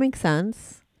get it. That makes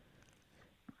sense.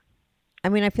 I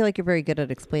mean, I feel like you're very good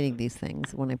at explaining these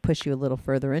things. When I push you a little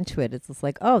further into it, it's just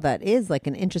like, oh, that is like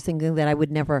an interesting thing that I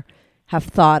would never have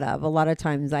thought of. A lot of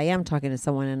times I am talking to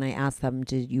someone and I ask them,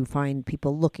 did you find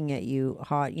people looking at you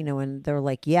hot? And they're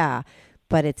like, yeah.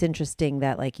 But it's interesting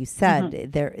that, like you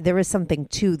said, there is something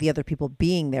to the other people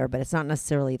being there, but it's not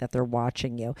necessarily that they're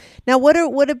watching you. Now,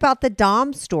 what about the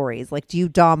dom stories? Like, do you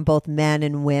dom both men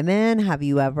and women? Have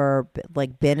you ever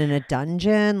been in a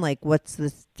dungeon? Like,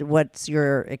 what's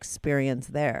your experience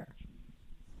there?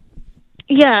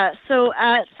 Yeah, so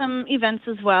at some events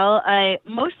as well, I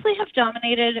mostly have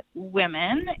dominated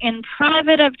women. In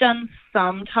private, I've done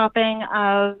some topping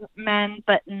of men,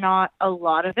 but not a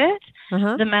lot of it.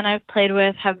 Uh-huh. The men I've played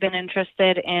with have been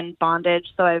interested in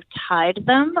bondage, so I've tied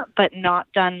them, but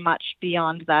not done much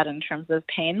beyond that in terms of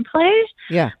pain play.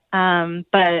 Yeah.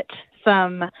 But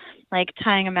some, like,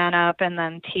 tying a man up and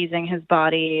then teasing his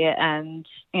body and,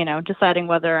 deciding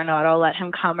whether or not I'll let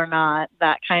him come or not.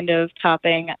 That kind of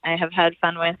topping I have had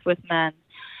fun with men.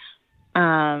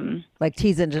 Like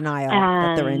tease and denial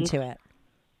that they're into it.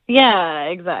 Yeah,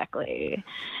 exactly.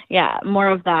 Yeah, more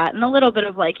of that. And a little bit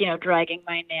of, dragging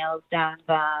my nails down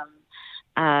them.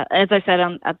 As I said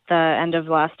at the end of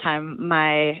last time,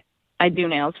 I do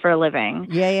nails for a living.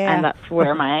 Yeah. And that's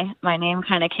where my name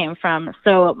kind of came from.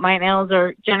 So my nails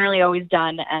are generally always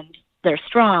done and they're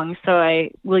strong. So I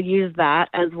will use that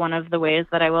as one of the ways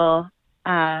that I will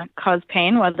cause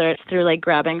pain, whether it's through like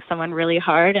grabbing someone really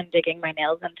hard and digging my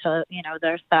nails into,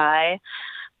 their thigh,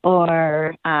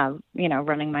 or,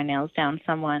 running my nails down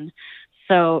someone.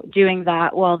 So doing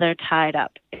that while they're tied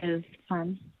up is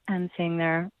fun, and seeing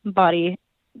their body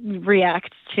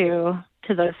react to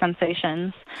those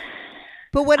sensations.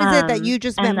 But what is it that you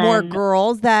just met more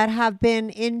girls that have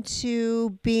been into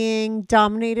being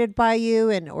dominated by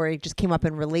you, or it just came up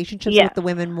in relationships with the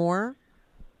women more?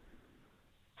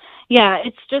 Yeah,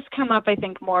 it's just come up, I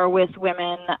think, more with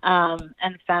women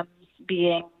and femmes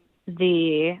being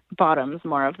the bottoms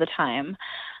more of the time.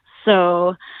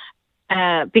 So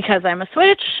because I'm a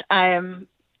switch, I'm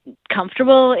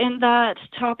comfortable in that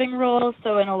topping role.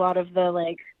 So in a lot of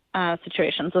the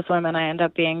situations with women, I end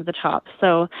up being the top.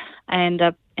 So I end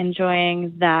up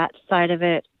enjoying that side of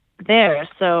it there.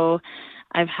 So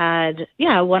I've had,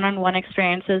 one-on-one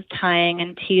experiences tying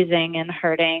and teasing and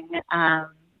hurting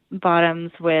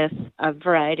bottoms with a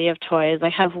variety of toys. I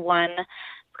have one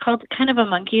called kind of a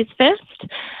monkey's fist.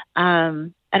 I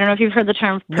don't know if you've heard the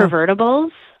term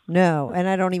pervertibles. No, and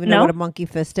I don't even know what a monkey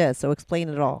fist is. So explain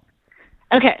it all.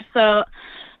 Okay, so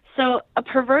So a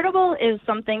pervertible is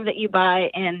something that you buy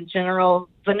in general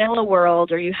vanilla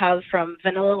world, or you have from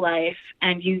Vanilla Life,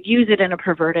 and you use it in a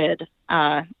perverted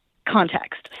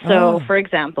context. So, for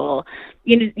example,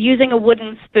 using a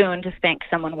wooden spoon to spank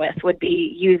someone with would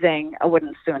be using a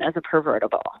wooden spoon as a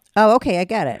pervertible. Oh, okay, I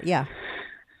get it. Yeah.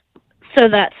 So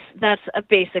that's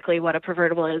basically what a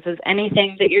pervertible is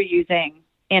anything that you're using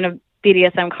in a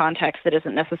BDSM context that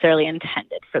isn't necessarily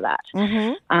intended for that.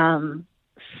 Mm-hmm.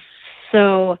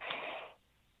 So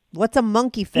what's a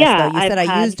monkey fist, though? You said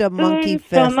I used a monkey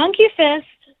fist. So a monkey fist,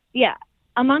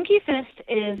 a monkey fist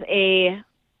is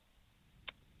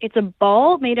it's a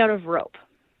ball made out of rope,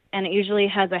 and it usually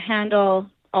has a handle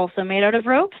also made out of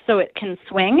rope, so it can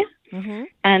swing. Mm-hmm.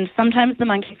 And sometimes the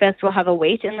monkey fist will have a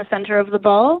weight in the center of the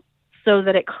ball, so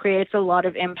that it creates a lot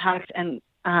of impact, and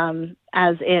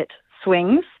as it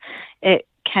swings, it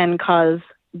can cause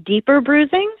deeper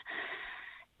bruising.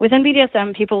 Within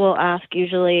BDSM, people will ask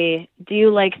usually, do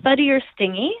you like thuddy or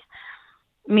stingy?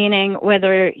 Meaning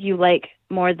whether you like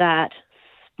more that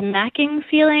smacking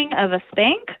feeling of a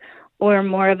spank, or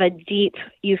more of a deep,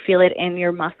 you feel it in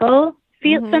your muscle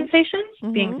sensation,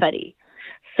 being thuddy.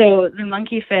 So the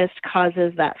monkey fist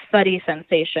causes that thuddy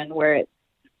sensation where it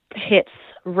hits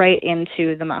right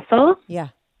into the muscle. Yeah.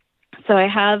 So I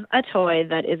have a toy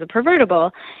that is a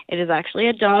pervertible. It is actually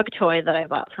a dog toy that I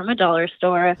bought from a dollar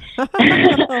store.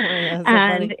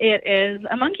 And it is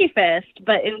a monkey fist,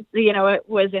 but it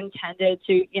was intended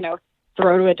to,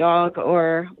 throw to a dog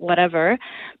or whatever.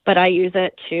 But I use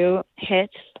it to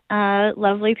hit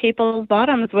lovely people's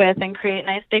bottoms with and create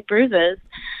nice big bruises.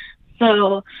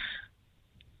 So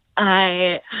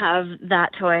I have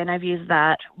that toy, and I've used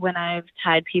that when I've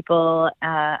tied people.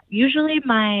 Usually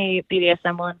my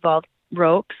BDSM will involve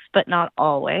ropes, but not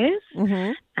always.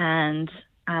 Mm-hmm. And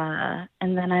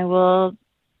then I will,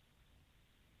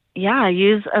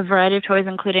 use a variety of toys,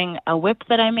 including a whip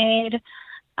that I made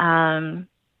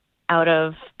out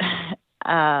of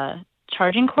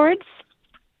charging cords,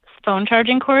 phone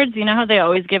charging cords. You know how they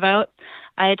always give out?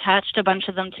 I attached a bunch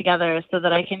of them together so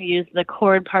that I can use the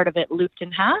cord part of it looped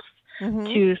in half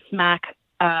to smack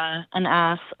an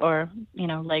ass or,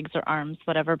 legs or arms,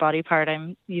 whatever body part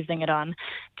I'm using it on,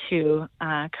 to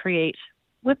create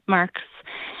whip marks.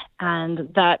 And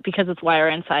that, because it's wire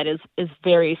inside, is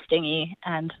very stingy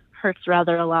and hurts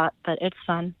rather a lot, but it's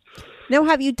fun. Now,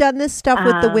 have you done this stuff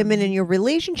with the women in your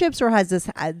relationships, or has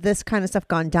this kind of stuff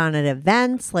gone down at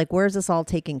events? Like, where's this all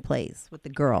taking place with the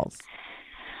girls?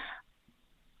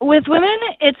 With women,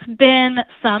 it's been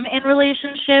some in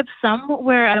relationships, some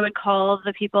where I would call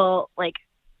the people like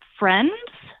friends,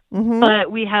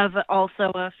 but we have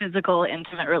also a physical,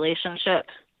 intimate relationship.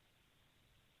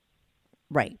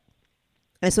 Right.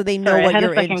 And so they know what you're into. I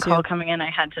had a second call coming in. I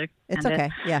had to. It's okay.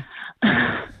 Yeah.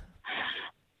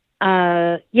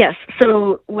 Yes.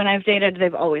 So when I've dated,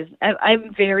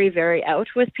 I'm very, very out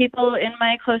with people in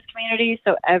my close community.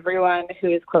 So everyone who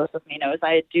is close with me knows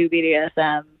I do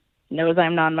BDSM, knows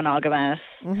I'm non-monogamous.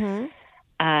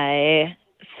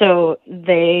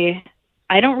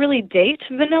 I don't really date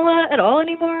vanilla at all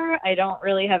anymore. I don't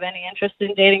really have any interest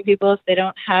in dating people if they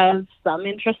don't have some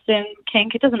interest in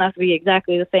kink. It doesn't have to be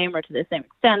exactly the same or to the same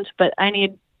extent, but I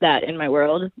need that in my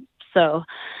world. So,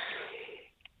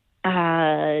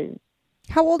 how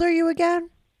old are you again?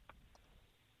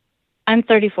 I'm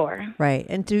 34. Right.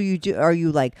 And do you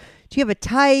have a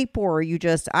type, or are you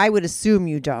just, I would assume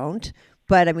you don't,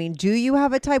 but I mean, do you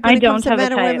have a type when it comes to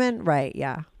men or women? Right.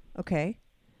 Yeah. Okay.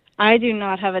 I do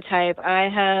not have a type. I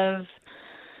have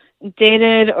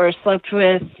dated or slept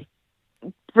with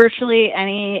virtually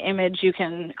any image you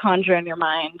can conjure in your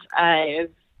mind.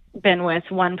 I've been with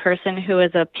one person who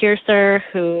is a piercer,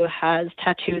 who has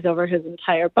tattoos over his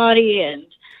entire body and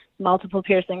multiple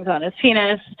piercings on his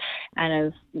penis, and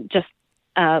is just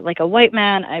like a white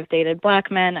man. I've dated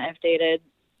black men. I've dated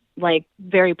like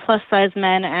very plus size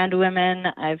men and women.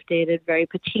 I've dated very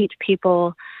petite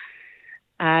people.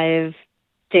 I've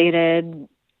dated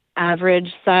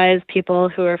average size people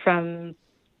who are from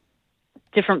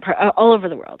different all over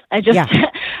the world. I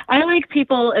like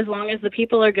people as long as the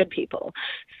people are good people.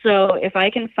 So if I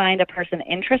can find a person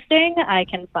interesting, I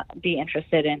can be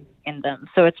interested in them.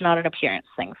 So it's not an appearance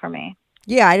thing for me.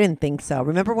 Yeah, I didn't think so.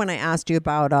 Remember when I asked you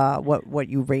about what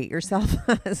you rate yourself?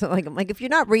 So I'm like, if you're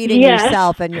not rating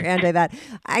yourself and you're anti that,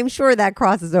 I'm sure that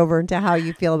crosses over into how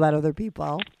you feel about other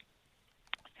people.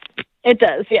 It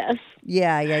does, yes.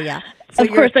 Yeah. So of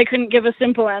course, I couldn't give a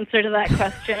simple answer to that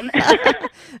question.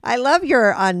 I love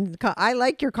I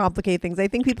like your complicate things. I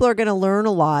think people are going to learn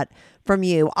a lot from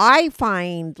you. I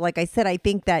find, like I said, I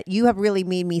think that you have really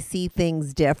made me see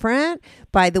things different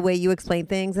by the way you explain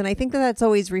things. And I think that that's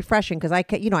always refreshing because I've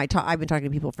been talking to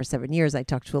people for 7 years. I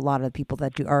talk to a lot of people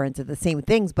that are into the same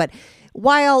things. But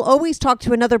why I'll always talk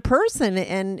to another person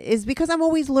and is because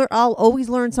I'll always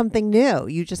learn something new.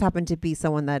 You just happen to be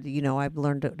someone that, I've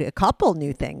learned a couple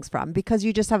new things from because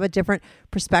you just have a different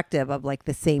perspective of like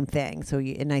the same thing. So,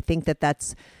 and I think that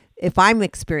that's, if I'm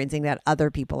experiencing that,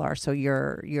 other people are. So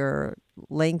your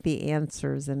lengthy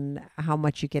answers and how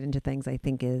much you get into things, I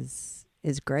think is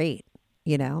great.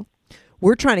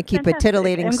 We're trying to keep it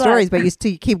titillating stories, but you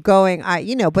keep going.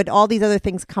 But all these other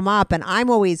things come up, and I'm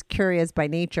always curious by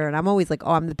nature, and I'm always like,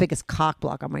 I'm the biggest cock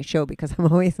block on my show because I'm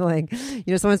always like,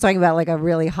 someone's talking about like a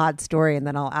really hot story, and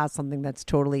then I'll ask something that's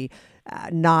totally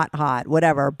not hot,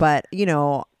 whatever. But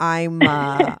I'm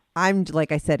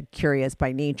like I said, curious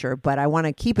by nature, but I want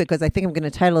to keep it because I think I'm going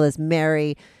to title this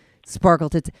Mary Sparkle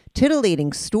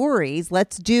Titillating Stories.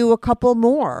 Let's do a couple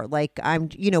more. Like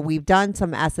we've done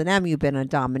some S&M. You've been a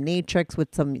dominatrix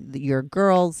with your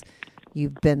girls.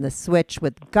 You've been the switch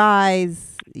with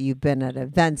guys. You've been at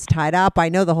events tied up. I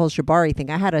know the whole Shibari thing.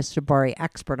 I had a Shibari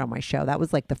expert on my show. That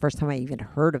was like the first time I even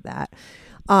heard of that.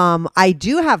 I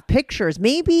do have pictures.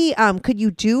 Maybe could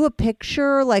you do a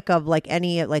picture like a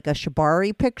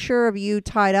Shibari picture of you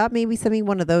tied up? Maybe send me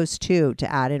one of those too to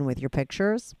add in with your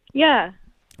pictures. Yeah.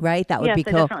 Right? That would be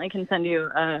cool. I definitely can send you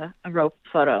a rope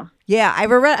photo. Yeah,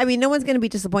 no one's going to be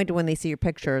disappointed when they see your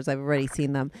pictures. I've already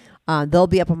seen them. They'll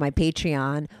be up on my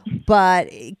Patreon. But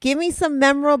give me some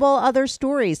memorable other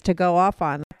stories to go off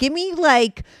on. Give me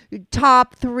like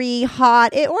top 3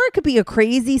 hot, or it could be a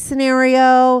crazy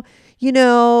scenario,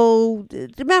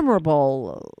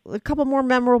 memorable, a couple more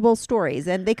memorable stories.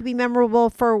 And they could be memorable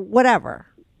for whatever.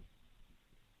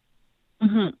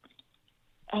 Mm-hmm.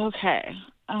 Okay.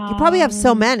 You probably have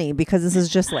so many because this is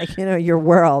just like, your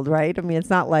world, right? I mean, it's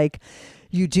not like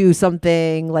you do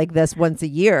something like this once a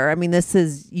year. I mean, this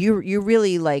is, you're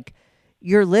really like,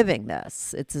 you're living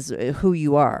this. It's who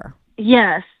you are.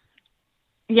 Yes.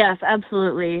 Yes,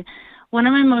 absolutely. One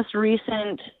of my most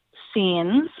recent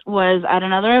scenes was at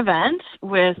another event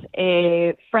with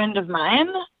a friend of mine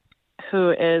who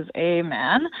is a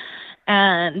man,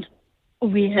 and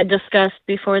we had discussed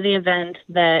before the event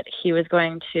that he was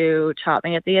going to top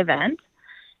me at the event,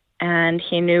 and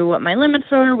he knew what my limits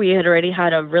were. We had already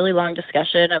had a really long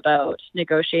discussion about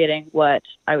negotiating what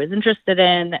I was interested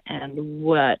in and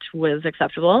what was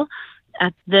acceptable.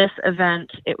 At this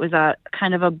event, it was a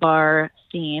kind of a bar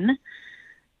scene,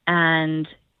 and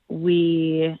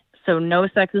so no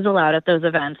sex is allowed at those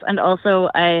events. And also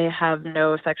I have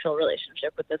no sexual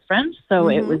relationship with this friend, so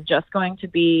It was just going to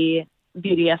be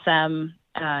BDSM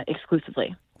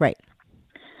exclusively. Right.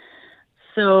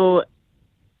 So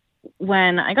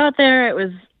when I got there, it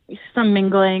was some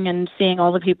mingling and seeing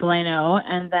all the people I know.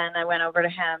 And then I went over to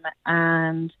him,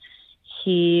 and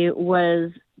he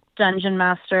was dungeon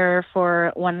master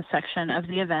for one section of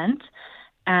the event,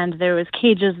 and there was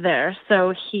cages there.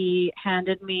 So he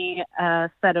handed me a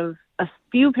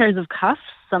few pairs of cuffs,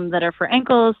 some that are for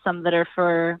ankles, some that are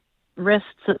for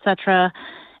wrists, etc.,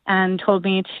 and told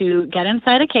me to get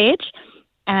inside a cage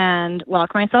and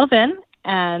lock myself in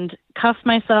and cuff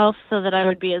myself so that I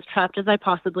would be as trapped as I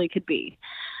possibly could be,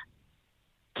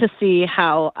 to see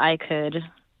how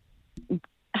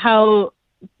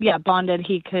bonded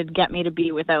he could get me to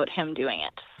be without him doing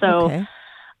it. So okay.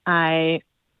 I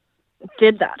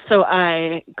did that. So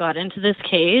I got into this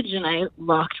cage and I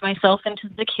locked myself into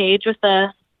the cage with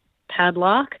a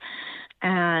padlock,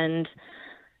 and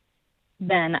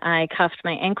then I cuffed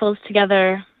my ankles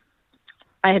together.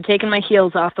 I had taken my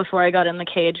heels off before I got in the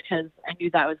cage because I knew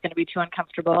that was going to be too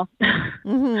uncomfortable.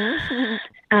 Mm-hmm.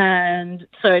 And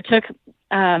so I took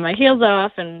my heels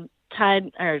off and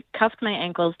cuffed my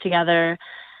ankles together.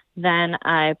 Then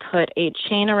I put a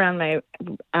chain around my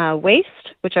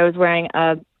waist, which I was wearing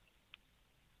why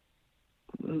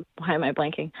am I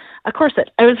blanking? A corset.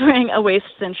 I was wearing a waist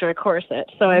cincher corset.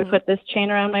 So I put this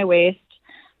chain around my waist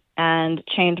and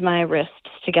chained my wrists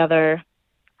together.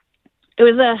 It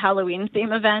was a Halloween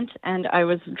theme event, and I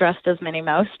was dressed as Minnie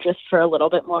Mouse just for a little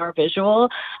bit more visual.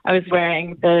 I was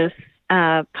wearing this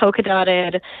polka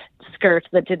dotted skirt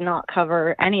that did not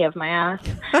cover any of my ass,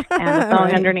 and a thong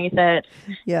right. underneath it,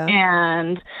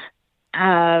 and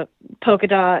polka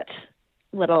dot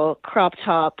little crop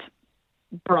top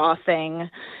bra thing,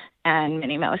 and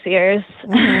Minnie Mouse ears,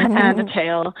 and a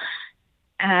tail.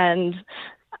 And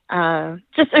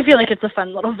just, I feel like it's a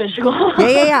fun little visual.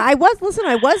 Yeah. I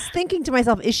was thinking to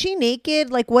myself, is she naked?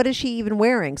 Like, what is she even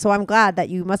wearing? So I'm glad that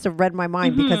you must have read my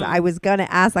mind because I was going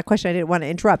to ask that question. I didn't want to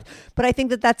interrupt, but I think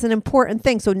that that's an important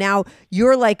thing. So now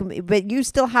you're like, but you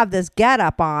still have this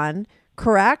getup on,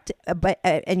 correct? But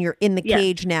and you're in the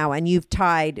cage now, and you've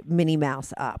tied Minnie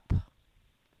Mouse up.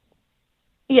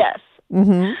 Yes.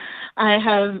 I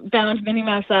have bound Minnie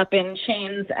Mouse up in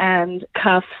chains and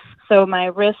cuffs. So my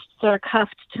wrists are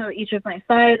cuffed to each of my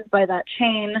sides by that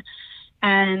chain.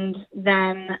 And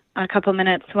then a couple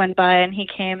minutes went by and he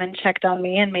came and checked on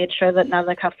me and made sure that none of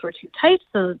the cuffs were too tight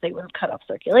so that they wouldn't cut off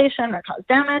circulation or cause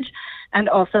damage. And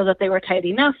also that they were tight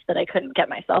enough that I couldn't get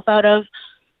myself out of.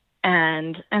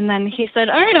 And then he said,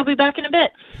 all right, I'll be back in a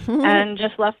bit. And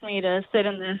just left me to sit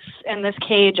in this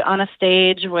cage on a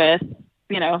stage with,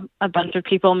 you know, a bunch of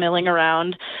people milling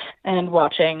around and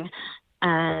watching.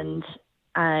 And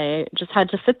I just had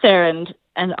to sit there and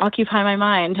occupy my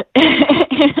mind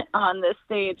on this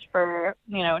stage for,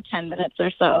 10 minutes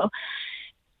or so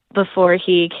before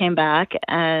he came back.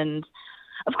 And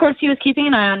of course he was keeping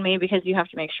an eye on me because you have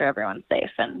to make sure everyone's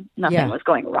safe and nothing was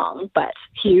going wrong, but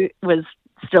he was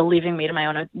still leaving me to my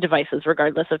own devices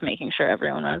regardless of making sure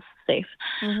everyone was safe.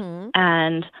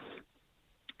 And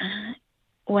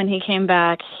when he came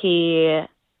back, he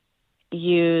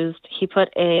put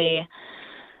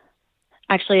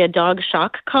actually a dog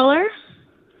shock collar.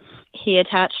 He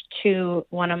attached to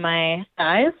one of my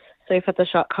thighs. So he put the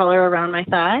shock collar around my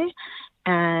thigh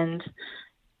and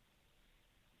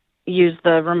used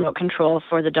the remote control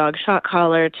for the dog shock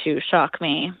collar to shock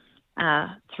me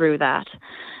through that,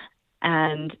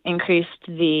 and increased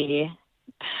the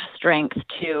strength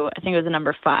to, I think it was a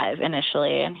number 5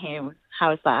 initially. And he was,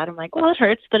 how's that? I'm like, well, it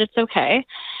hurts, but it's okay.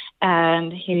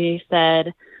 And he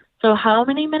said, so how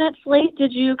many minutes late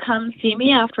did you come see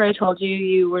me after I told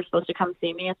you were supposed to come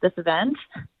see me at this event?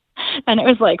 And it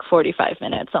was like 45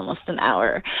 minutes, almost an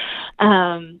hour.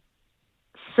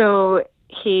 So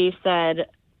he said,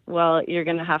 well, you're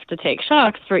going to have to take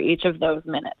shocks for each of those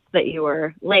minutes that you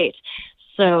were late.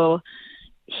 So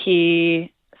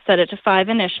he set it to 5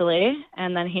 initially,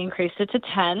 and then he increased it to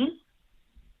 10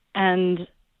 and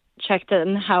checked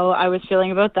in how I was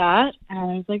feeling about that. And I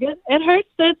was like, it hurts,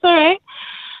 but it's all right.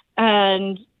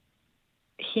 And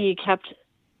he kept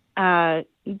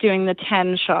doing the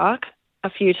 10 shock a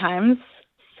few times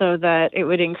so that it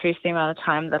would increase the amount of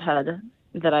time that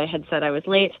I had said I was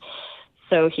late.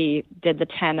 So he did the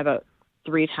 10 about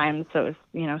 3 times. So it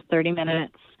was, 30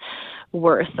 minutes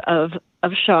worth of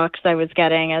shocks I was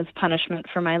getting as punishment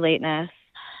for my lateness.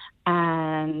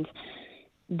 And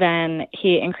then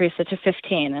he increased it to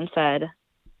 15 and said,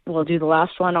 we'll do the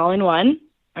last one all in one.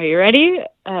 Are you ready?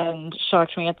 And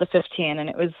shocked me at the 15. And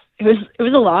it was a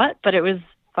lot, but it was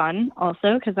fun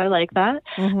also because I like that.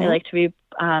 I like to be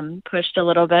pushed a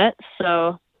little bit.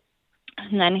 So,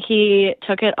 and then he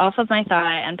took it off of my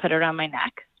thigh and put it around my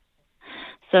neck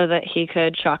so that he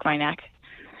could shock my neck.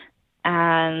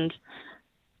 And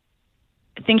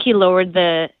I think he lowered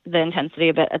the intensity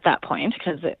a bit at that point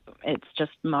because it's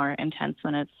just more intense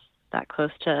when it's that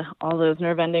close to all those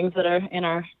nerve endings that are in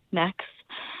our necks.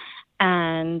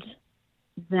 And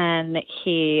then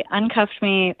he uncuffed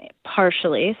me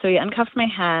partially. So he uncuffed my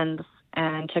hands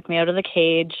and took me out of the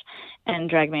cage and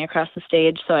dragged me across the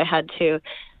stage. So I had to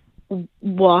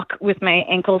walk with my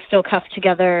ankles still cuffed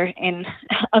together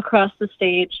across the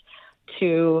stage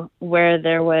to where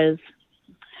there was,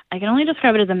 I can only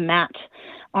describe it as a mat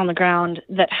on the ground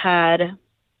that had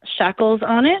shackles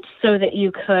on it so that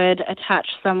you could attach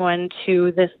someone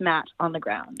to this mat on the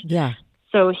ground. Yeah.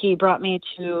 So he brought me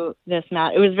to this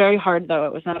mat. It was very hard, though.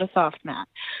 It was not a soft mat.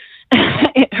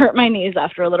 It hurt my knees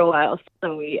after a little while,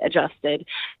 so we adjusted.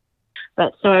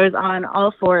 But so I was on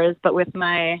all fours, but with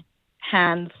my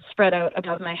hands spread out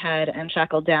above my head and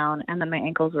shackled down, and then my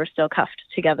ankles were still cuffed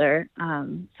together.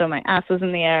 So my ass was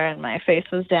in the air and my face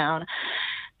was down,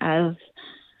 as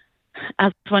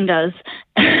one does.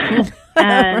 And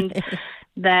right.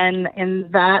 Then in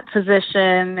that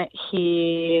position,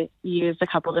 he used a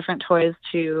couple different toys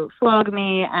to flog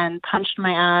me and punched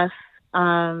my ass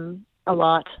a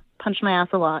lot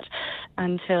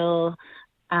until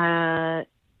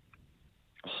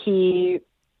he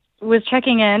was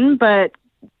checking in, but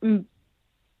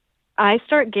I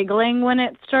start giggling when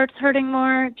it starts hurting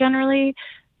more generally.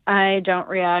 I don't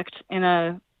react in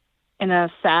a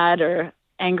sad or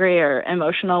angry or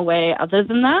emotional way other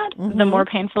than that. The more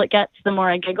painful it gets, the more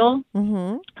I giggle.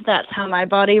 That's how my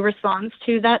body responds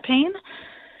to that pain.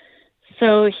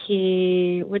 So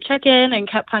he would check in and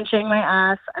kept punching my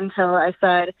ass until I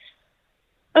said,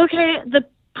 okay,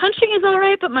 punching is all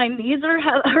right, but my knees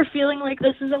are feeling like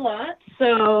this is a lot.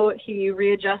 So he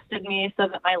readjusted me so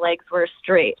that my legs were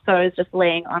straight. So I was just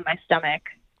laying on my stomach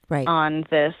on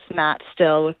this mat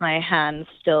still with my hands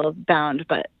still bound,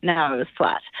 but now I was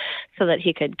flat so that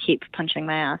he could keep punching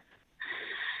my ass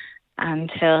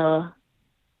until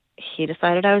he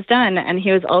decided I was done. And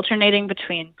he was alternating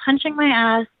between punching my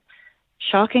ass,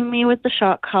 shocking me with the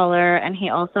shock collar, and he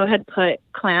also had put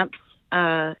clamps,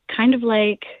 kind of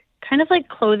like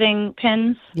clothing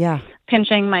pins,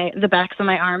 pinching the backs of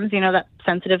my arms, that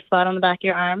sensitive spot on the back of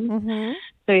your arms. Mm-hmm.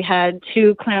 So he had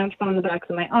 2 clamps on the backs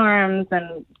of my arms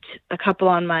and a couple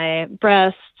on my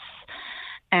breasts,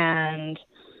 and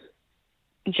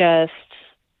just,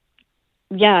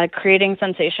 creating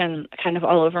sensation kind of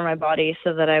all over my body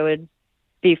so that I would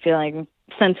be feeling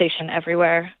sensation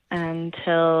everywhere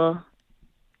until,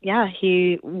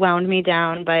 he wound me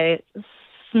down by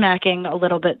smacking a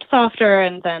little bit softer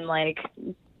and then like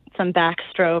some back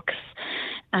strokes,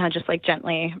 just like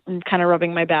gently kind of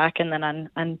rubbing my back, and then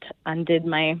undid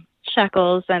my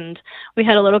shackles, and we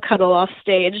had a little cuddle off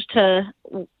stage to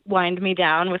wind me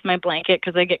down with my blanket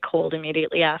because I get cold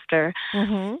immediately after.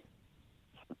 Mm-hmm.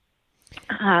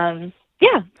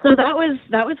 So that was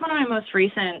one of my most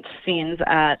recent scenes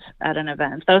at an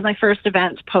event. That was my first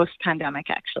event post-pandemic,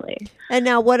 actually. And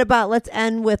now what about, let's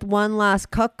end with one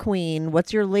last cuck queen.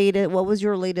 What was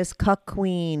your latest cuck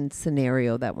queen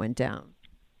scenario that went down?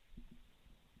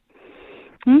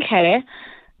 Okay.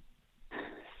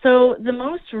 So the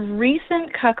most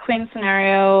recent cuck queen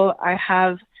scenario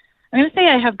I'm going to say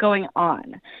I have going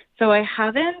on. So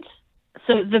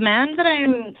the man that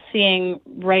I'm seeing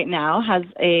right now has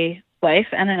a wife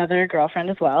and another girlfriend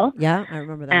as well. Yeah, I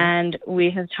remember that. And we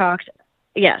have talked,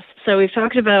 so we've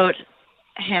talked about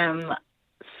him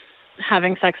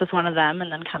having sex with one of them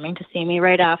and then coming to see me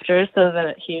right after so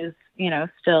that he's,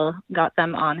 still got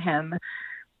them on him.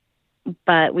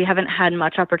 But we haven't had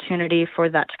much opportunity for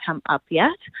that to come up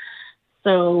yet.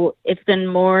 So it's been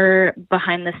more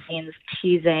behind the scenes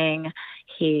teasing.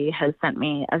 He has sent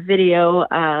me a video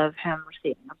of him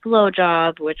receiving a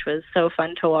blowjob, which was so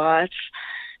fun to watch.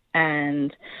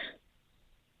 And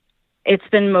it's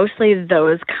been mostly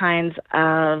those kinds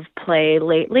of play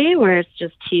lately where it's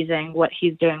just teasing what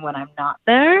he's doing when I'm not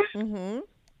there. Mm-hmm.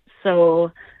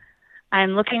 So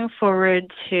I'm looking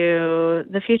forward to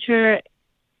the future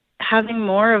having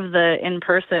more of the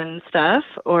in-person stuff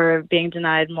or being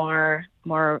denied more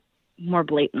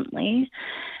blatantly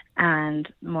and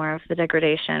more of the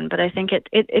degradation. But I think it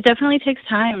definitely takes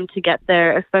time to get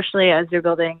there, especially as you're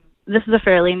building. This is a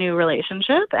fairly new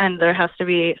relationship and there has to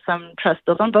be some trust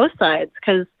built on both sides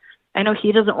because I know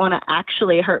he doesn't want to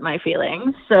actually hurt my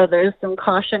feelings. So there's some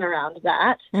caution around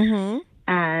that. Mm-hmm.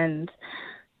 And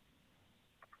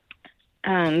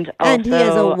also, he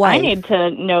has a wife. I need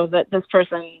to know that this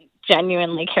person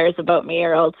genuinely cares about me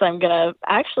or else I'm going to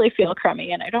actually feel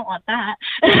crummy and I don't want that.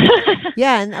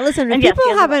 Yeah. And listen, if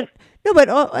people haven't, no, but,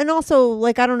 and also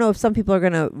like, I don't know if some people are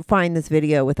going to find this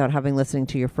video without having listening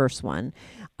to your first one.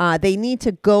 They need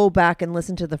to go back and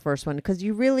listen to the first one because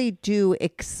you really do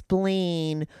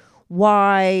explain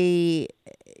why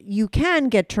you can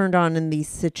get turned on in these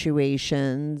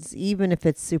situations, even if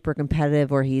it's super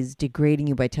competitive or he's degrading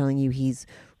you by telling you he's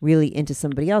really into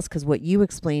somebody else. Because what you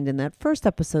explained in that first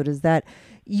episode is that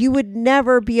you would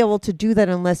never be able to do that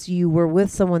unless you were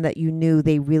with someone that you knew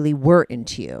they really were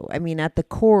into you. I mean, at the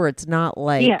core, it's not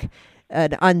like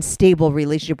an unstable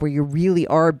relationship where you really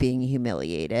are being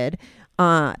humiliated.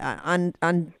 On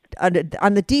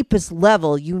the deepest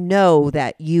level, you know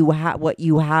that what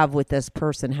you have with this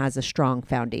person has a strong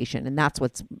foundation, and that's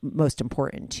what's most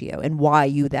important to you, and why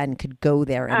you then could go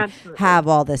there and have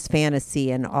all this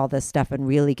fantasy and all this stuff and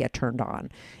really get turned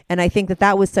on. And I think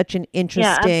that was such an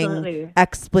interesting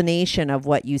explanation of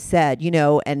what you said,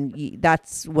 and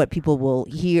that's what people will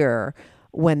hear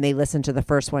when they listen to the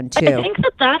first one too.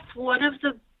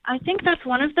 I think that's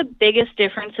one of the biggest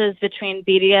differences between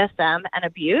BDSM and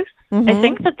abuse. Mm-hmm. I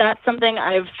think that's something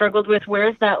I've struggled with.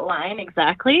 Where's that line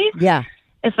exactly? Yeah.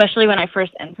 Especially when I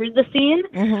first entered the scene.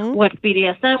 Mm-hmm. What's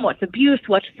BDSM? What's abuse?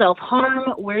 What's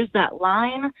self-harm? Where's that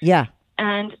line? Yeah.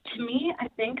 And to me, I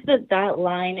think that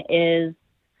line is,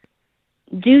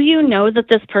 do you know that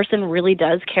this person really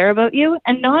does care about you?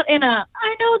 And not in a,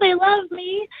 I know they love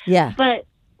me. Yeah. But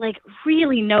like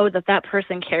really know that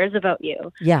person cares about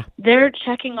you. Yeah. They're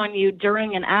checking on you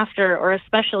during and after, or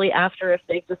especially after if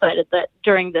they've decided that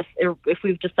if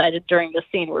we've decided during this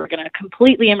scene, we're going to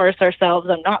completely immerse ourselves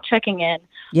and not checking in.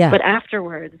 Yeah. But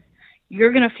afterwards,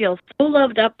 you're going to feel so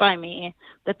loved up by me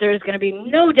that there's going to be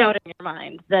no doubt in your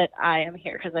mind that I am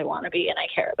here because I want to be and I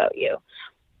care about you.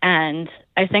 And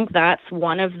I think that's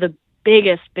one of the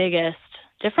biggest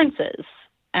differences.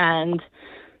 And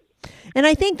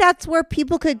I think that's where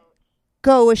people could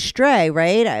go astray,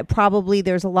 right? Probably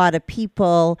there's a lot of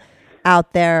people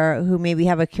out there who maybe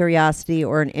have a curiosity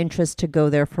or an interest to go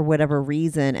there for whatever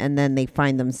reason, and then they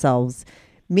find themselves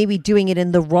maybe doing it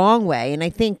in the wrong way. And I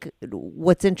think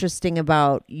what's interesting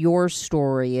about your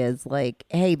story is like,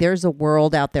 hey, there's a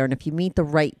world out there, and if you meet the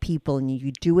right people and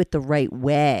you do it the right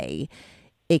way,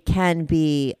 it can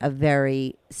be a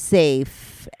very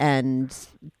safe and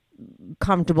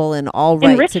comfortable and all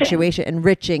right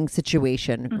enriching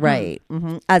situation, right?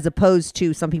 As opposed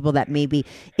to some people that maybe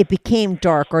it became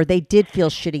dark or they did feel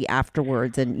shitty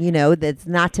afterwards, and you know, that's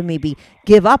not to maybe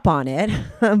give up on it,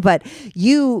 but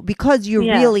because you're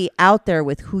really out there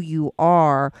with who you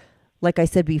are, like I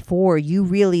said before, you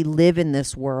really live in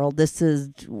this world. This is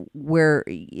where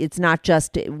it's not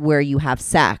just where you have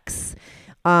sex.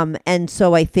 And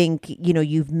so I think, you know,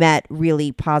 you've met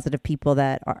really positive people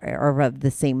that are of the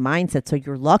same mindset. So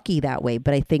you're lucky that way.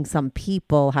 But I think some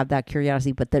people have that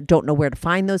curiosity, but they don't know where to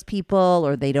find those people,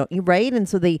 or they don't, right? And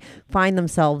so they find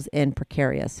themselves in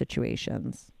precarious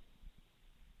situations.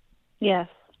 Yes.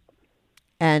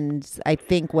 And I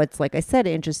think what's, like I said,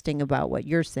 interesting about what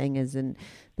you're saying is, and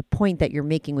the point that you're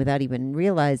making without even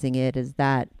realizing it, is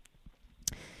that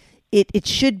it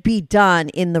should be done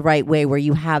in the right way where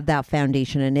you have that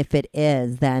foundation. And if it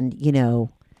is, then, you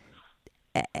know,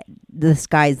 the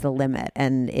sky's the limit,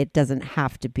 and it doesn't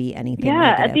have to be anything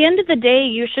negative. At the end of the day,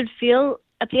 you should feel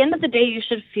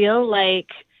like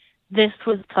this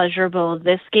was pleasurable.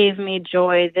 This gave me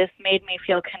joy. This made me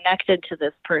feel connected to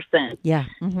this person. Yeah.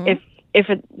 If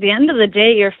at the end of the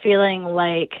day you're feeling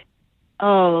like,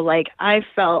 oh, like I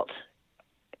felt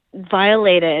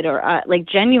violated, or like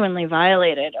genuinely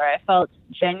violated, or I felt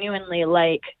genuinely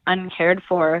like uncared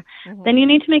for, then you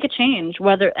need to make a change.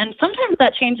 And sometimes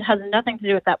that change has nothing to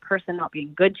do with that person not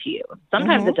being good to you.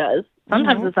 Sometimes it does.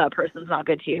 Sometimes it's that person's not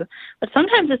good to you. But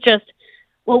sometimes it's just,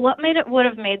 well, what would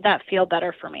have made that feel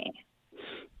better for me?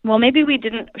 Well, maybe we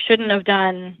shouldn't have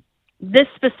done this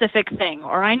specific thing,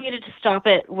 or I needed to stop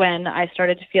it when I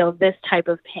started to feel this type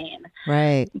of pain.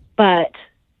 Right. But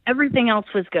everything else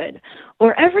was good,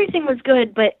 or everything was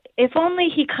good, but if only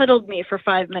he cuddled me for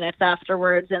 5 minutes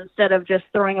afterwards instead of just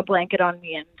throwing a blanket on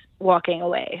me and walking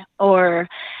away.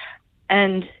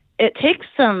 And it takes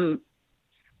some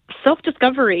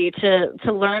self-discovery to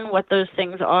learn what those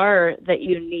things are that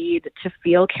you need to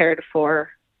feel cared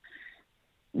for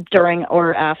during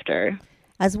or after.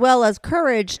 As well as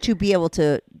courage to be able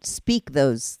to speak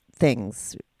those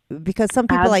things. Because some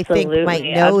people, I think, might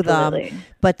know them,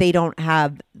 but they don't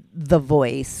have the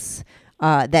voice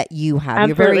that you have.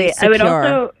 Absolutely. You're very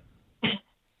secure.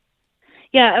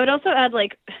 I would also add,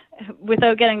 like,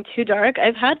 without getting too dark,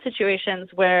 I've had situations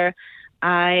where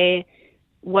I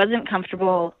wasn't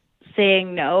comfortable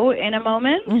saying no in a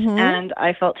moment, and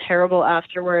I felt terrible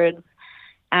afterwards.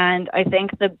 And I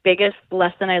think the biggest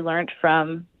lesson I learned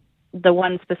from the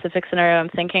one specific scenario I'm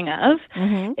thinking of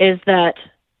is that,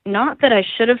 not that I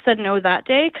should have said no that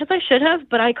day, because I should have,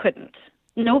 but I couldn't.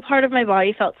 No part of my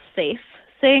body felt safe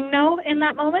saying no in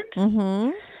that moment.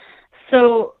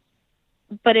 So,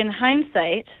 but in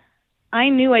hindsight, I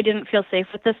knew I didn't feel safe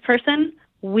with this person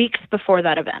weeks before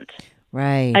that event.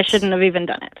 Right. I shouldn't have even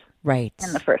done it. Right.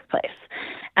 In the first place.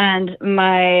 And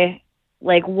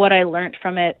what I learned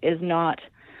from it is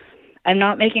I'm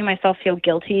not making myself feel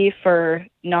guilty for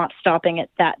not stopping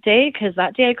it that day, because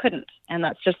that day I couldn't. And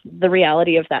that's just the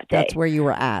reality of that day. That's where you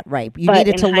were at, right? You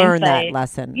needed to learn that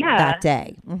lesson that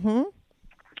day.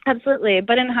 Absolutely.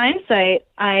 But in hindsight,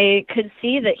 I could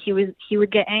see that he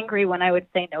would get angry when I would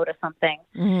say no to something.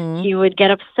 He would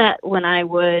get upset when I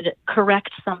would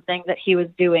correct something that he was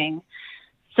doing.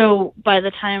 So by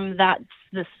the time that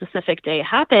the specific day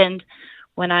happened,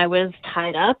 when I was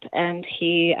tied up and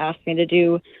he asked me to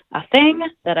do a thing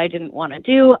that I didn't want to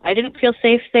do, I didn't feel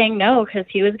safe saying no, because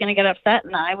he was going to get upset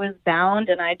and I was bound,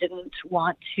 and I didn't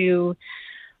want to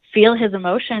feel his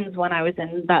emotions when I was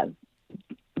in that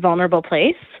vulnerable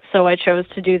place. So I chose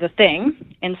to do the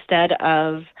thing instead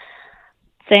of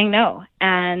saying no.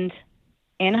 And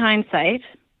in hindsight,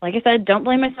 like I said, don't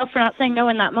blame myself for not saying no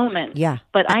in that moment. Yeah.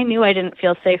 But I knew I didn't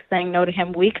feel safe saying no to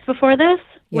him weeks before this,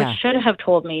 which should have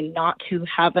told me not to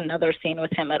have another scene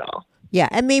with him at all. Yeah,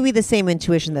 and maybe the same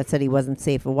intuition that said he wasn't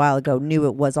safe a while ago knew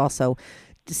it was also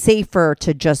safer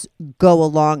to just go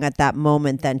along at that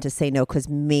moment than to say no, because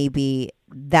maybe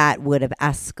that would have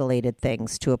escalated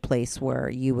things to a place where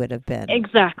you would have been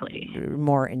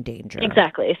more in danger.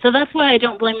 Exactly. So that's why I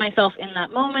don't blame myself in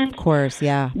that moment. Of course,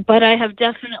 yeah. But I have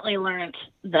definitely learned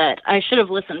that I should have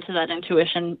listened to that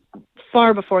intuition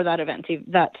far before that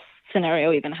that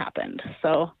scenario even happened.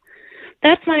 So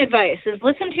that's my advice: is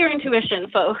listen to your intuition,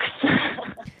 folks.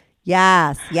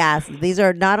 Yes. These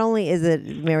are not only is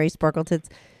it Mary Sparkletit's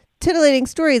titillating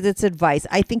stories, it's advice.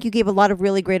 I think you gave a lot of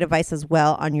really great advice as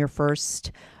well on your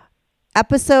first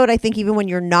episode. I think even when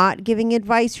you're not giving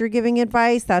advice, you're giving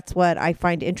advice. That's what I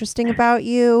find interesting about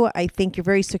you. I think you're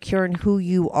very secure in who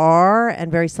you are and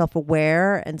very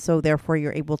self-aware. And so therefore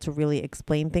you're able to really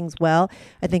explain things well.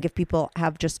 I think if people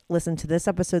have just listened to this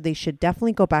episode, they should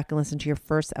definitely go back and listen to your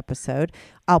first episode.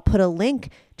 I'll put a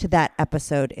link to that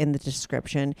episode in the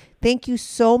description. Thank you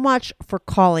so much for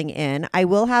calling in. I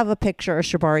will have a picture, a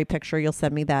Shibari picture. You'll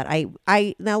send me that.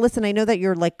 I now listen, I know that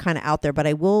you're like kind of out there, but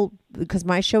I will, because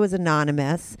my show is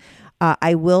anonymous,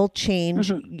 I will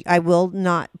change. I will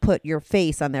not put your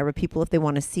face on there, but people, if they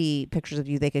want to see pictures of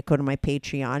you, they could go to my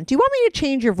Patreon. Do you want me to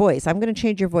change your voice? I'm going to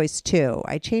change your voice too.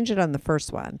 I changed it on the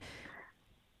first one.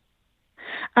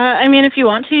 I mean, if you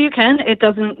want to, you can. It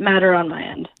doesn't matter on my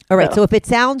end. All right. So if it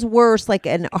sounds worse, like,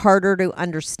 and harder to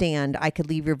understand, I could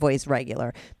leave your voice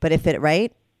regular. But if it,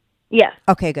 right? Yeah.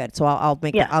 Okay, good. So I'll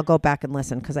make I'll go back and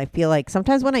listen, because I feel like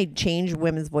sometimes when I change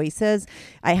women's voices,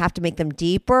 I have to make them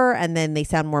deeper and then they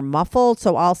sound more muffled.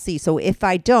 So I'll see. So if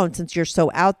I don't, since you're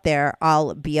so out there,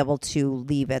 I'll be able to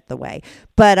leave it the way.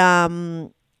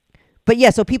 But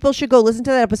yeah, so people should go listen to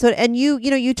that episode. And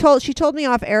she told me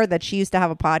off air that she used to have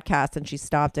a podcast and she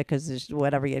stopped it because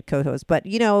whatever, you had co-host. But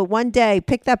one day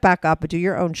pick that back up and do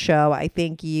your own show. I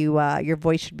think your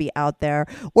voice should be out there,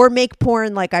 or make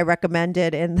porn like I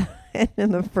recommended in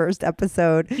the first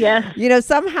episode. Yeah.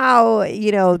 Somehow,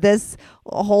 this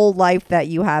whole life that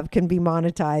you have can be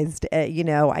monetized.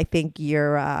 I think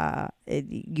you're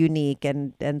unique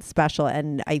and special,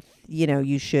 and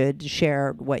you should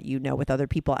share what you know with other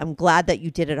people. I'm glad that you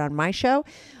did it on my show.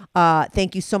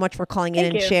 Thank you so much for calling in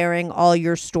and sharing all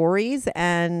your stories.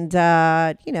 And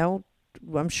I'm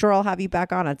sure I'll have you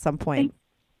back on at some point.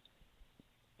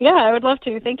 Yeah, I would love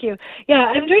to. Thank you. Yeah,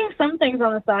 I'm doing some things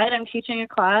on the side. I'm teaching a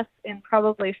class in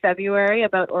probably February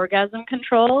about orgasm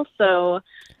control. So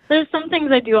there's some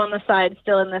things I do on the side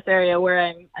still in this area where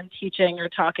I'm teaching or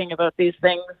talking about these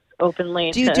things openly.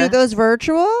 Do you do those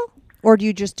virtual, or do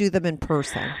you just do them in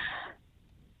person?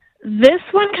 This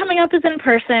one coming up is in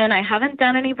person. I haven't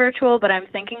done any virtual, but I'm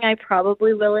thinking I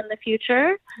probably will in the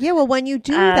future. Yeah, well, when you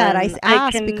do that, I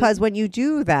ask because when you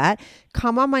do that,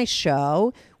 come on my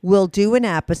show. We'll do an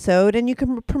episode and you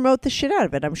can promote the shit out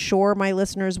of it. I'm sure my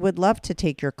listeners would love to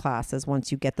take your classes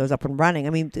once you get those up and running.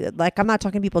 I mean, like, I'm not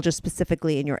talking to people just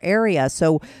specifically in your area.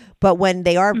 So, but when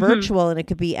they are virtual and it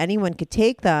could be anyone could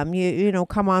take them,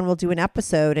 come on, we'll do an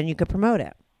episode and you could promote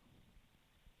it.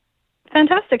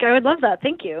 Fantastic. I would love that.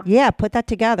 Thank you. Yeah. Put that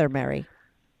together, Mary.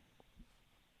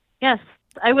 Yes,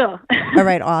 I will. All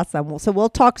right. Awesome. So we'll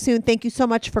talk soon. Thank you so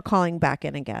much for calling back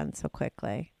in again so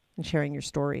quickly and sharing your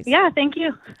stories. Yeah. Thank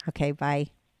you. Okay. Bye.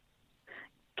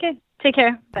 Okay. Take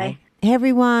care. Bye. Hey,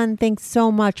 everyone. Thanks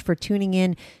so much for tuning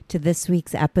in to this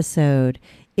week's episode.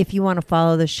 If you want to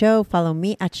follow the show, follow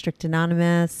me at Strict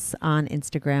Anonymous on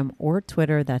Instagram or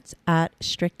Twitter. That's at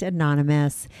Strict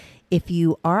Anonymous. If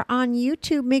you are on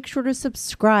YouTube, make sure to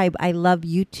subscribe. I love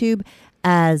YouTube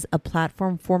as a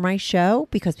platform for my show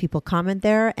because people comment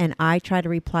there and I try to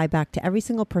reply back to every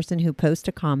single person who posts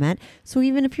a comment. So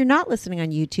even if you're not listening on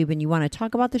YouTube and you want to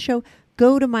talk about the show,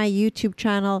 go to my YouTube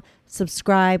channel,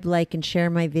 subscribe, like, and share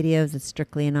my videos. It's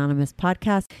Strictly Anonymous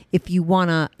Podcast. If you want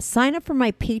to sign up for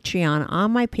my Patreon,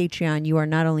 on my Patreon, you are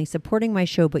not only supporting my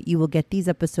show, but you will get these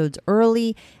episodes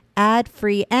early,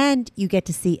 ad-free, and you get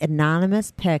to see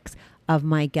anonymous pics of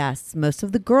my guests. Most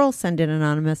of the girls send in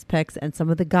anonymous pics and some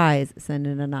of the guys send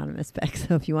in anonymous pics.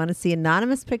 So if you want to see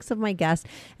anonymous pics of my guests,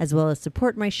 as well as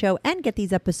support my show and get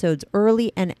these episodes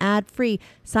early and ad-free,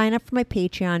 sign up for my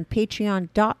Patreon,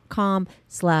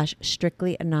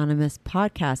 patreon.com/Strictly Anonymous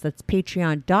Podcast. That's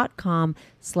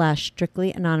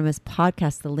patreon.com/Strictly Anonymous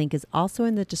Podcast. The link is also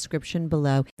in the description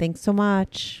below. Thanks so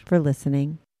much for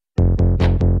listening.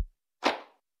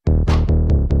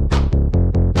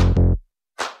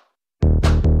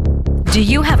 Do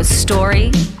you have a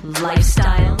story,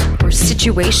 lifestyle, or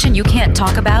situation you can't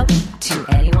talk about to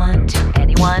anyone?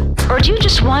 Or do you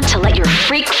just want to let your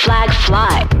freak flag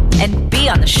fly and be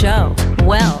on the show?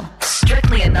 Well,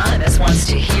 Strictly Anonymous wants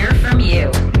to hear from you.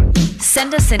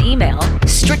 Send us an email,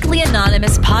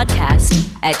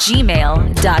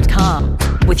 strictlyanonymouspodcast@gmail.com,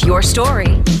 with your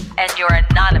story and your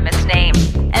anonymous name.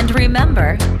 And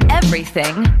remember,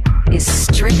 everything is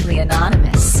strictly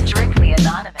anonymous. Strictly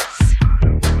Anonymous.